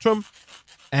some electrum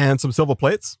and some silver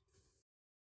plates.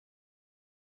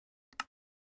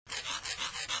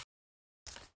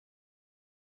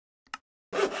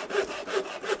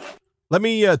 Let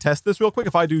me test this real quick.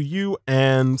 If I do U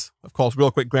and, of course,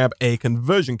 real quick, grab a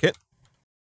conversion kit.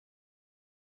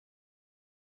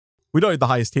 We don't need the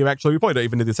highest tier, actually. We probably don't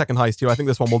even need the second highest tier. I think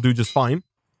this one will do just fine.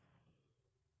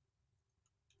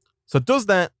 So does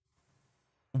that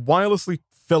wirelessly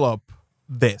fill up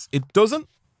this? It doesn't.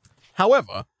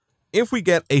 However, if we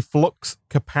get a flux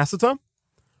capacitor,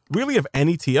 really of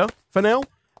any tier for now,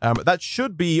 that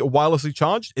should be wirelessly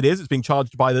charged. It is. It's being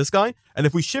charged by this guy. And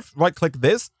if we shift right-click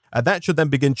this, that should then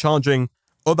begin charging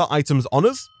other items on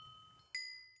us.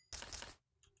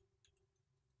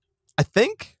 I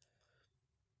think.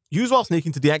 Use while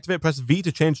sneaking to deactivate. Press V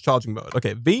to change charging mode.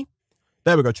 Okay, V.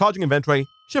 There we go. Charging inventory.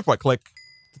 Shift right-click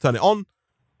to turn it on.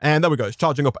 And there we go. It's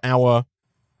charging up our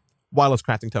wireless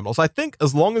crafting terminal. So I think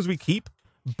as long as we keep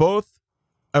both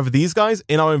of these guys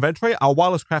in our inventory, our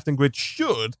wireless crafting grid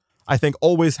should, I think,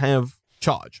 always have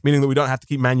charge. Meaning that we don't have to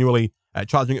keep manually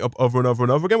charging it up over and over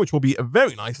and over again, which will be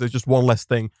very nice. There's just one less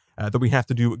thing that we have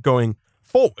to do going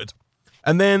forward.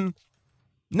 And then,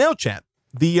 now chat,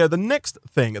 the next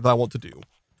thing that I want to do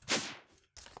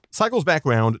cycles back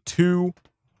around to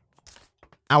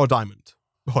our diamond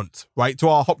hunt, right? To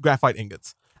our hop graphite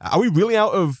ingots. Are we really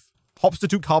out of hops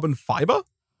to carbon fiber?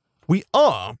 We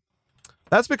are.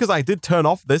 That's because I did turn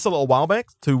off this a little while back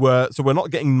to so we're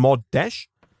not getting more dash,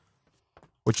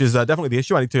 which is definitely the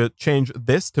issue. I need to change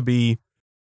this to be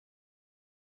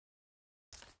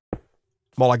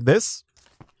more like this.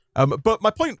 But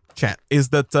my point, chat, is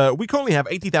that we currently have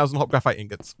 80,000 hot graphite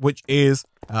ingots, which is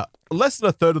less than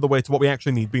a third of the way to what we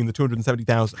actually need, being the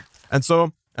 270,000. And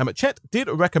so Chet did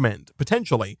recommend,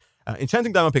 potentially,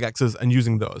 enchanting diamond pickaxes and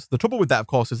using those. The trouble with that, of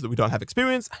course, is that we don't have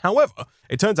experience. However,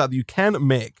 it turns out that you can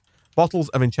make bottles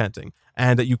of enchanting,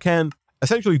 and that you can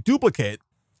essentially duplicate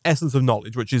essence of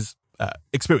knowledge, which is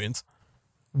experience,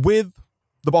 with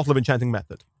the bottle of enchanting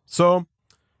method. So,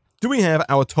 do we have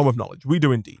our tome of knowledge? We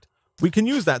do indeed. We can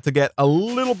use that to get a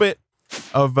little bit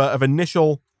of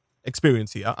initial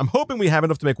experience here. I'm hoping we have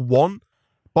enough to make one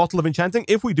bottle of enchanting.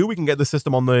 If we do, we can get the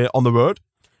system on the road.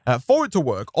 For it to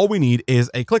work, all we need is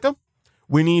a clicker.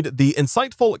 We need the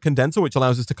insightful condenser, which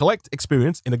allows us to collect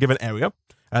experience in a given area.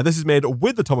 This is made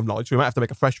with the tome of knowledge, so we might have to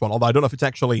make a fresh one, although I don't know if it's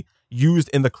actually used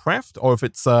in the craft or if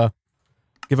it's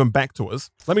given back to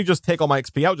us. Let me just take all my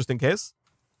XP out just in case.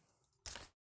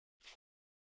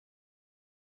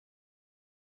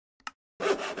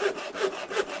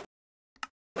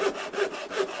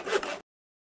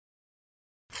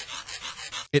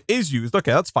 It is used.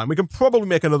 Okay, that's fine. We can probably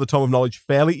make another tome of knowledge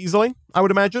fairly easily, I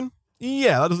would imagine.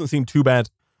 Yeah, that doesn't seem too bad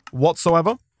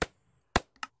whatsoever.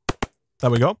 There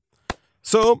we go.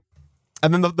 So,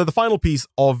 and then the final piece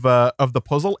of the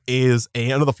puzzle is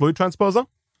another fluid transposer.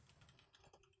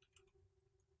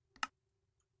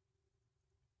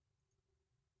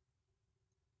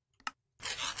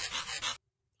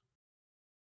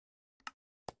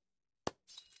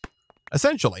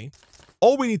 Essentially,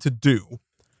 all we need to do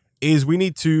is we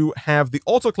need to have the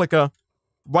auto clicker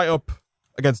right up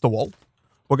against the wall.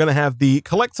 We're going to have the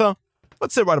collector,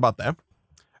 let's say right about there.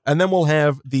 And then we'll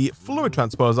have the fluid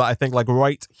transposer, I think, like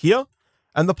right here.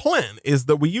 And the plan is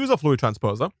that we use a fluid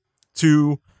transposer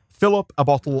to fill up a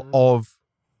bottle of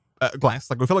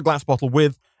glass. Like we fill a glass bottle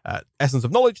with essence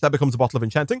of knowledge. That becomes a bottle of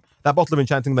enchanting. That bottle of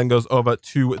enchanting then goes over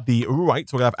to the right.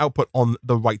 So we're going to have output on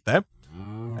the right there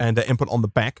and input on the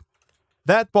back.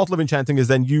 That bottle of enchanting is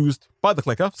then used by the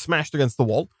clicker, smashed against the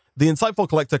wall. The insightful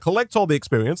collector collects all the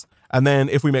experience, and then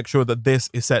if we make sure that this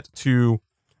is set to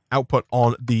output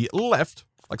on the left,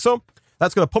 like so,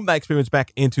 that's going to pump that experience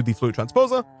back into the fluid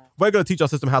transposer. We're going to teach our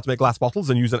system how to make glass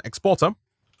bottles and use an exporter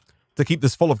to keep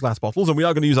this full of glass bottles, and we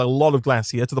are going to use a lot of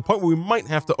glass here to the point where we might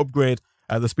have to upgrade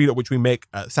the speed at which we make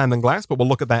sand and glass, but we'll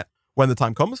look at that when the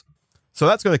time comes. So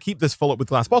that's going to keep this full up with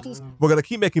glass bottles. We're going to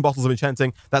keep making bottles of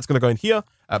enchanting. That's going to go in here.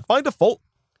 By default,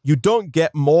 you don't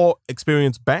get more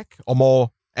experience back or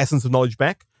more essence of knowledge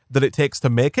back that it takes to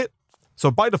make it.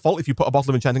 So by default, if you put a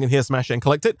bottle of enchanting in here, smash it and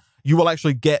collect it, you will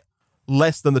actually get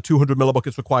less than the 200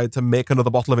 millibuckets required to make another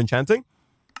bottle of enchanting.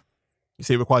 You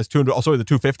see it requires 200, oh sorry, the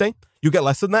 250. You get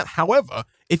less than that. However,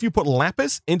 if you put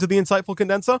lapis into the insightful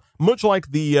condenser, much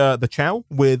like the Chow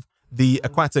with the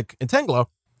Aquatic Entangler,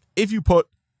 if you put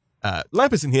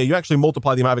lapis in here, you actually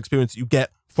multiply the amount of experience that you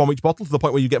get from each bottle to the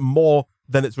point where you get more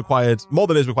than is required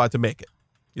to make it.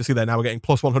 You see there now we're getting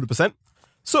plus 100%.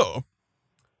 So,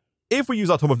 if we use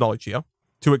our tome of knowledge here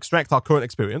to extract our current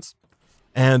experience,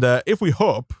 and if we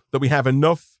hope that we have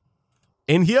enough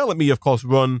in here, let me of course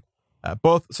run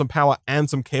both some power and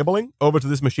some cabling over to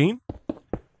this machine.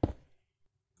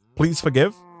 Please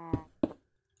forgive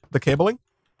the cabling.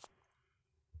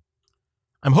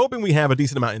 I'm hoping we have a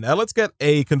decent amount in there. Let's get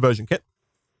a conversion kit.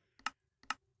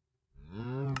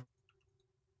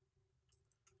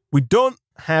 We don't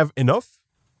have enough.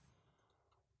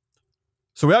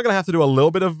 So we are going to have to do a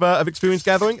little bit of experience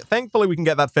gathering. Thankfully, we can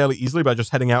get that fairly easily by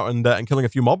just heading out and killing a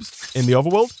few mobs in the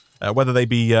overworld, whether they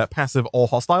be passive or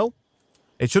hostile.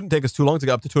 It shouldn't take us too long to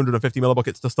get up to 250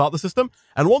 millibuckets to start the system.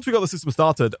 And once we got the system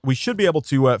started, we should be able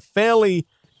to fairly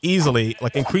easily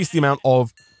increase the amount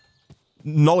of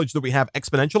knowledge that we have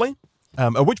exponentially,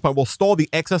 at which point we'll store the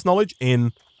excess knowledge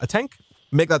in a tank,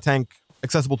 make that tank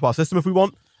accessible to our system if we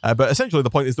want, but essentially the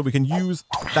point is that we can use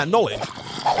that knowledge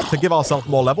to give ourselves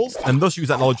more levels, and thus use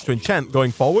that knowledge to enchant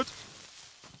going forward,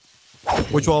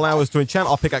 which will allow us to enchant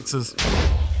our pickaxes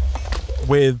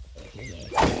with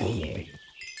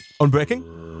unbreaking,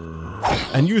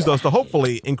 and use those to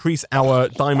hopefully increase our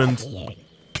diamond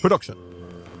production.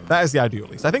 That is the ideal,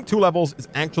 at least. I think 2 levels is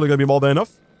actually going to be more than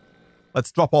enough. Let's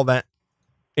drop all that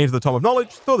into the Tome of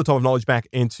Knowledge, throw the Tome of Knowledge back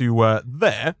into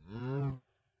there.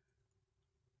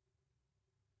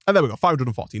 And there we go,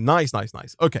 540. Nice, nice,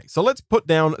 nice. Okay, so let's put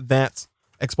down that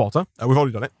exporter. We've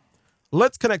already done it.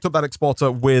 Let's connect up that exporter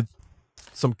with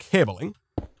some cabling.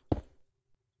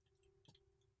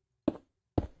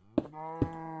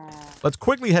 Let's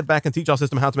quickly head back and teach our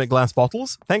system how to make glass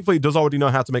bottles. Thankfully, it does already know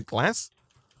how to make glass.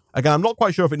 Again, I'm not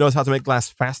quite sure if it knows how to make glass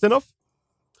fast enough.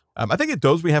 I think it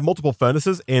does. We have multiple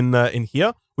furnaces in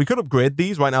here. We could upgrade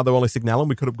these. Right now, they're only signalum.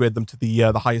 We could upgrade them to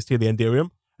the highest tier, the Enderium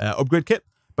upgrade kit.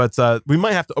 But we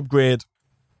might have to upgrade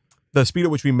the speed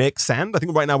at which we make sand. I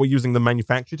think right now we're using the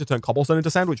manufacturer to turn cobblestone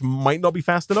into sand, which might not be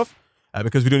fast enough.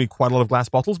 because we do need quite a lot of glass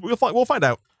bottles, but we'll find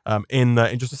out in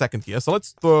just a second here. So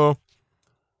let's throw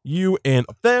you in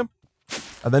up there.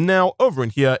 And then now over in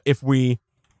here, if we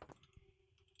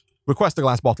request a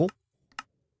glass bottle,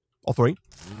 or 3,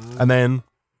 and then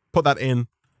put that in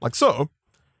like so,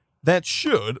 that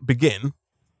should begin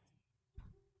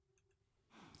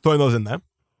throwing those in there.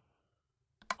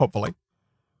 Hopefully.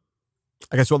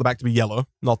 I guess you want the back to be yellow,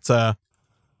 not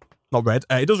red.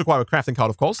 It does require a crafting card,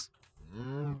 of course.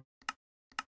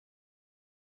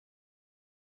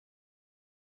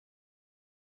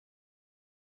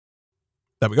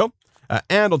 There we go.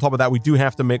 And on top of that, we do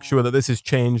have to make sure that this is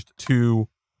changed to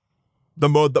the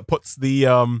mode that puts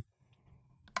the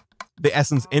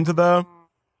essence into the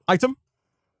item.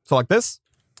 So like this.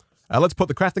 Let's put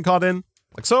the crafting card in,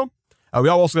 like so. We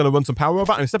are also going to run some power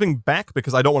over. I'm stepping back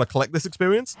because I don't want to collect this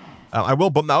experience. I will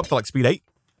bump that up to like speed 8.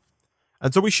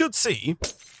 And so we should see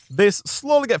this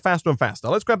slowly get faster and faster.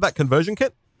 Let's grab that conversion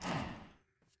kit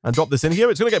and drop this in here.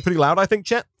 It's going to get pretty loud, I think,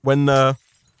 chat, when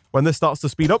this starts to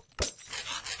speed up.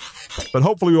 But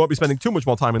hopefully we won't be spending too much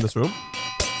more time in this room.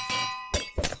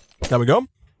 There we go.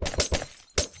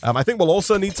 I think we'll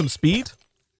also need some speed.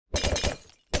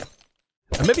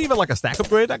 And maybe even like a stack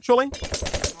upgrade, actually.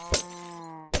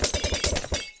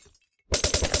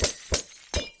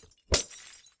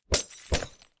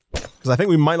 Because I think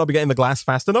we might not be getting the glass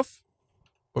fast enough.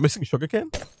 We're missing sugarcane.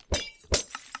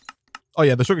 Oh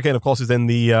yeah, the sugarcane, of course, is in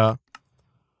the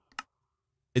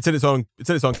it's in its own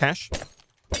cache.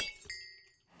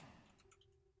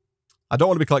 I don't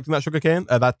want to be collecting that sugarcane,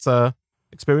 that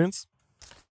experience.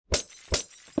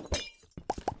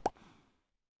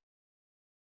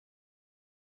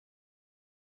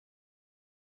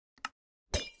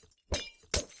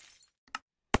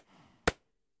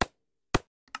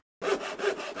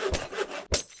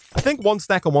 I think 1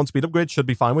 stack and 1 speed upgrade should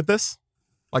be fine with this.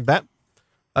 Like that.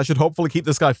 That should hopefully keep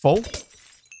this guy full.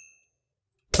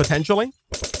 Potentially.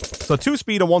 So 2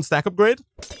 speed and 1 stack upgrade.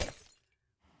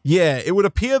 Yeah, it would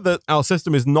appear that our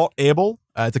system is not able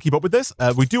to keep up with this.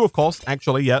 We do, of course,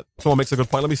 actually, yeah, someone makes a good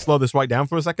point. Let me slow this right down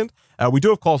for a second. We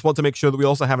do, of course, want to make sure that we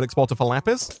also have an exporter for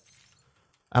lapis.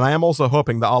 And I am also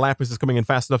hoping that our lapis is coming in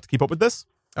fast enough to keep up with this.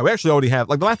 We actually already have,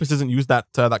 like, the lapis isn't used that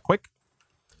quick.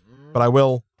 But I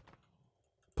will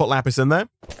put lapis in there.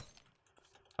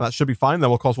 And that should be fine. Then,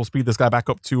 of course, we'll speed this guy back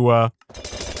up to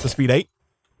speed 8.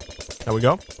 There we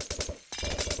go.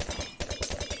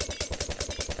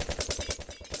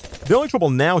 The only trouble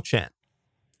now, chat,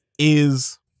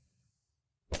 is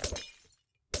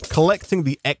collecting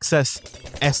the excess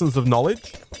essence of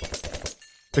knowledge.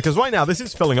 Because right now, this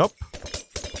is filling up.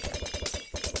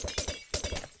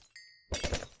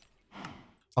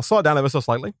 I'll slow it down ever so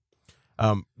slightly.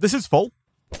 This is full.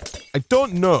 I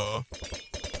don't know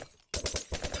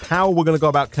how we're going to go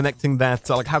about connecting that,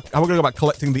 like how we're going to go about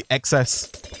collecting the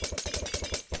excess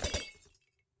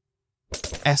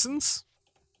essence.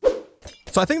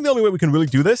 So I think the only way we can really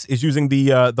do this is using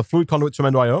the fluid conduits from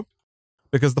Endo.io.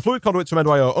 Because the fluid conduits from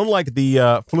Endo.io, unlike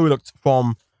the fluid duct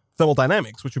from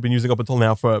thermodynamics, which we've been using up until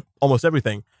now for almost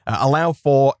everything, allow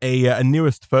for a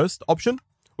nearest first option,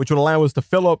 which would allow us to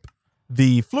fill up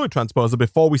the fluid transposer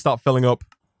before we start filling up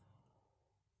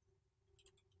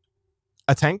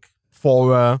a tank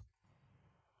for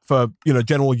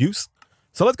general use.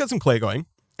 So let's get some clay going,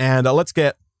 and let's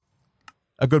get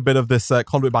a good bit of this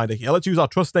conduit binder here. Let's use our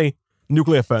trusty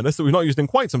nuclear furnace that we've not used in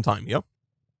quite some time here.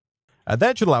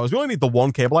 That should allow us. We only need the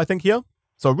 1 cable, I think, here.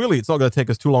 So really, it's not going to take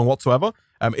us too long whatsoever.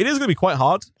 It is going to be quite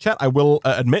hard, chat, I will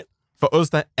admit, for us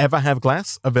to ever have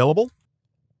glass available.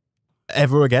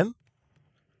 Ever again.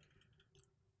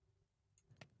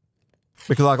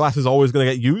 Because our glass is always going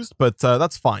to get used, but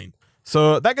that's fine.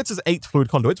 So that gets us 8 fluid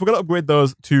conduits. We're going to upgrade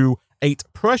those to 8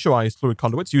 pressurized fluid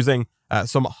conduits using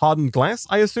some hardened glass,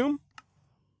 I assume.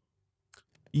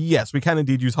 Yes, we can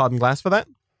indeed use hardened glass for that.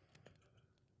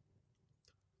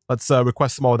 Let's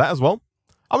request some more of that as well.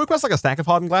 I'll request like a stack of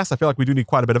hardened glass. I feel like we do need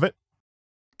quite a bit of it.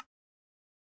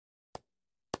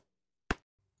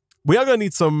 We are going to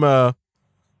need some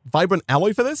vibrant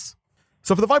alloy for this.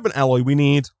 So for the vibrant alloy, we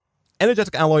need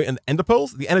energetic alloy and ender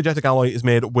pearls. The energetic alloy is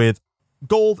made with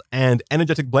gold and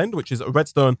energetic blend, which is a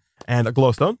redstone and a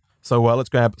glowstone. So let's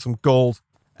grab some gold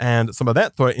and some of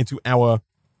that, throw it into our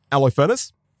alloy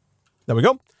furnace. There we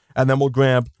go. And then we'll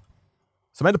grab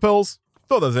some ender pearls,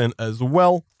 throw those in as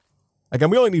well. Again,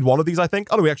 we only need 1 of these, I think.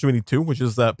 Oh, no, we actually need 2, which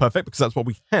is perfect because that's what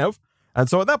we have. And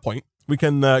so at that point, we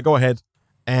can go ahead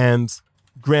and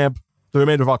grab the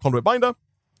remainder of our conduit binder,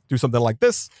 do something like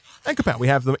this, and kapow, we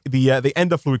have the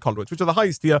ender fluid conduits, which are the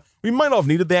highest tier. We might not have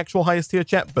needed the actual highest tier,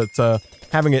 chat, but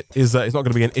having it is not going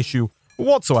to be an issue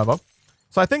whatsoever.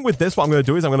 So I think with this, what I'm going to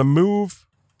do is I'm going to move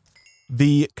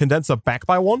the condenser back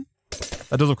by 1.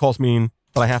 That does, of course, mean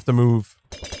that I have to move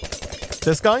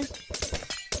this guy.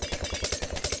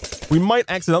 We might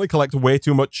accidentally collect way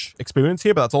too much experience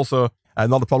here, but that's also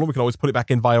another problem. We can always put it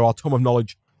back in via our Tome of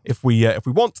Knowledge if we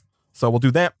want. So we'll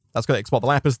do that. That's going to export the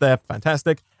lapis there.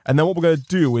 Fantastic. And then what we're going to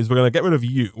do is we're going to get rid of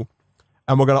you.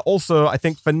 And we're going to also, I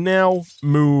think for now,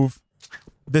 move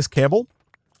this cable.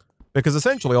 Because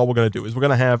essentially all we're going to do is we're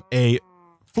going to have a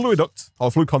fluid duct,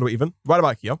 or fluid conduit even, right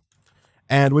about here.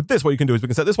 And with this, what you can do is we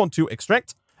can set this one to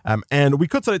extract. And we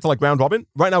could set it to like round robin.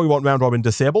 Right now we want round robin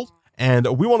disabled. And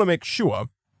we want to make sure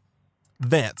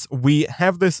that we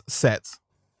have this set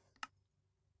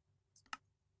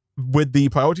with the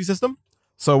priority system.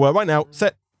 So right now,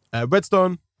 set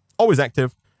redstone, always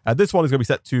active. This one is going to be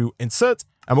set to insert.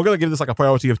 And we're going to give this like a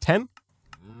priority of 10.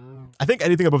 I think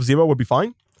anything above 0 would be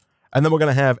fine. And then we're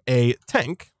going to have a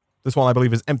tank. This one, I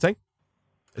believe, is empty.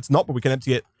 It's not, but we can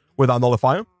empty it with our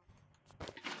nullifier.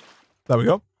 There we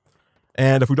go.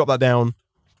 And if we drop that down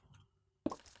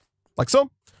like so,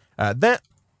 that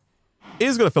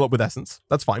is going to fill up with essence.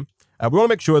 That's fine. We want to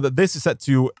make sure that this is set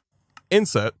to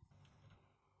insert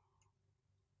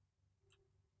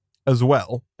as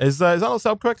well. Is that not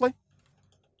set up correctly?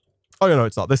 Oh, no,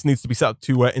 it's not. This needs to be set up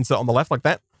to insert on the left like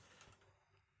that.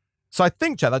 So I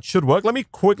think, chat, that should work. Let me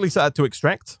quickly set it to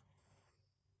extract.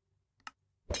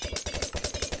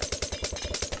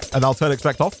 And I'll turn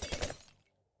extract off.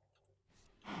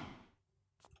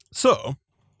 So,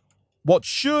 what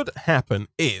should happen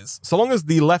is, so long as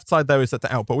the left side there is set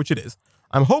to output, which it is,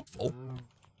 I'm hopeful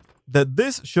that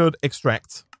this should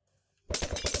extract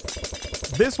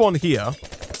this one here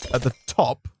at the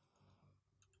top,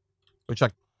 which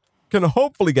I can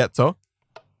hopefully get to.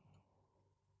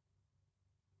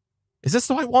 Is this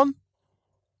the right one?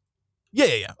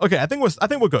 Yeah. Okay, I think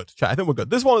we're good. Chat, I think we're good.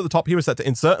 This one at the top here is set to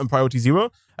insert and priority 0.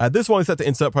 This one is set to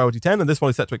insert priority 10, and this one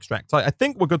is set to extract. So I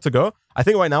think we're good to go. I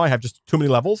think right now I have just too many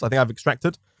levels. I think I've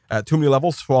extracted too many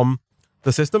levels from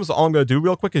the system. So all I'm going to do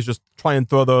real quick is just try and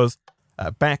throw those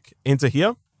back into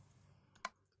here.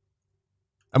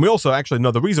 And we also actually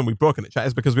know the reason we've broken it, chat,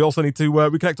 is because we also need to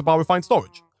reconnect to our refined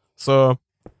storage. So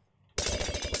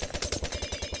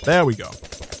there we go.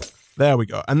 There we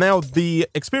go. And now the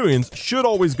experience should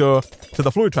always go to the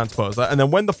fluid transposer. And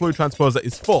then when the fluid transposer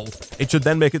is full, it should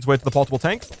then make its way to the portable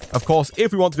tank. Of course,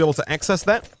 if we want to be able to access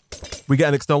that, we get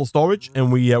an external storage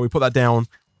and we put that down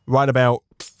right about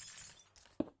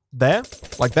there,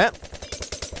 like that.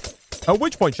 At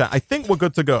which point, chat, I think we're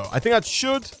good to go. I think that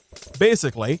should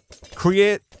basically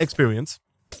create experience.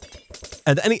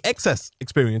 And any excess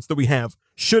experience that we have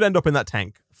should end up in that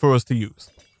tank for us to use.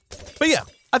 But yeah.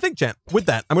 I think, chat, with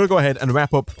that, I'm going to go ahead and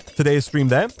wrap up today's stream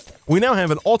there. We now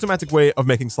have an automatic way of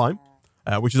making slime,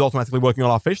 which is automatically working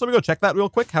on our fish. Let me go check that real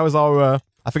quick. How is our...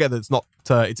 I forget that it's not...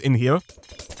 it's in here,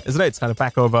 isn't it? It's kind of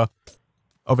back over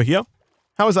here.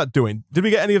 How is that doing? Did we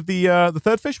get any of the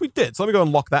third fish? We did. So let me go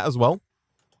and lock that as well.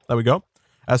 There we go.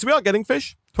 So we are getting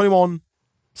fish. 21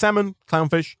 salmon,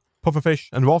 clownfish, pufferfish,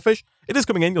 and raw fish. It is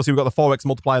coming in. You'll see we've got the 4x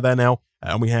multiplier there now.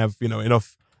 And we have,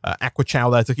 enough aqua chow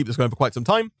there to keep this going for quite some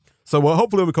time. So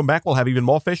hopefully when we come back, we'll have even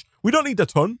more fish. We don't need a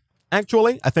ton,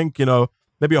 actually. I think,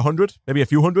 maybe 100, maybe a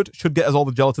few hundred should get us all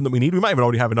the gelatin that we need. We might even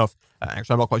already have enough.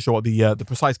 Actually, I'm not quite sure what the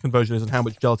precise conversion is and how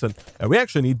much gelatin we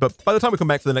actually need. But by the time we come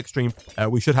back for the next stream,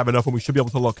 we should have enough and we should be able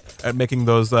to look at making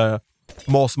those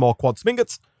more small quad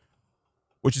spingots,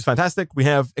 which is fantastic. We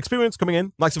have experience coming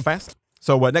in nice and fast.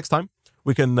 So next time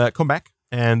we can come back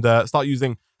and start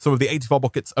using some of the 84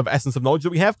 buckets of essence of knowledge that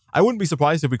we have. I wouldn't be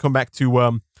surprised if we come back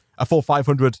to a full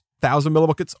 500,000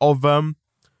 millibuckets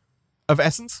of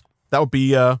essence. That would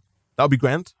be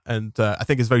grand, and I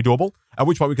think it's very doable. At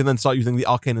which point we can then start using the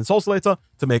Arcane and Soulslator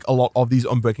to make a lot of these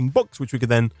Unbreaking books, which we could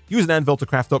then use an anvil to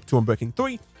craft up to Unbreaking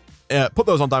 3, put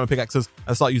those on diamond pickaxes,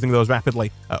 and start using those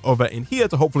rapidly over in here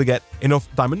to hopefully get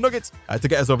enough diamond nuggets to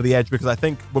get us over the edge, because I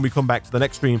think when we come back to the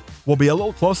next stream, we'll be a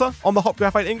little closer on the hot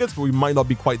graphite ingots, but we might not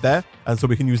be quite there, and so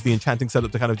we can use the enchanting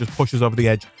setup to kind of just push us over the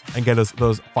edge and get us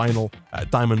those final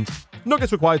diamond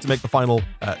nuggets required to make the final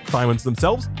diamonds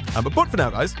themselves. But for now,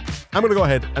 guys, I'm going to go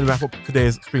ahead and wrap up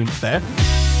today's stream there.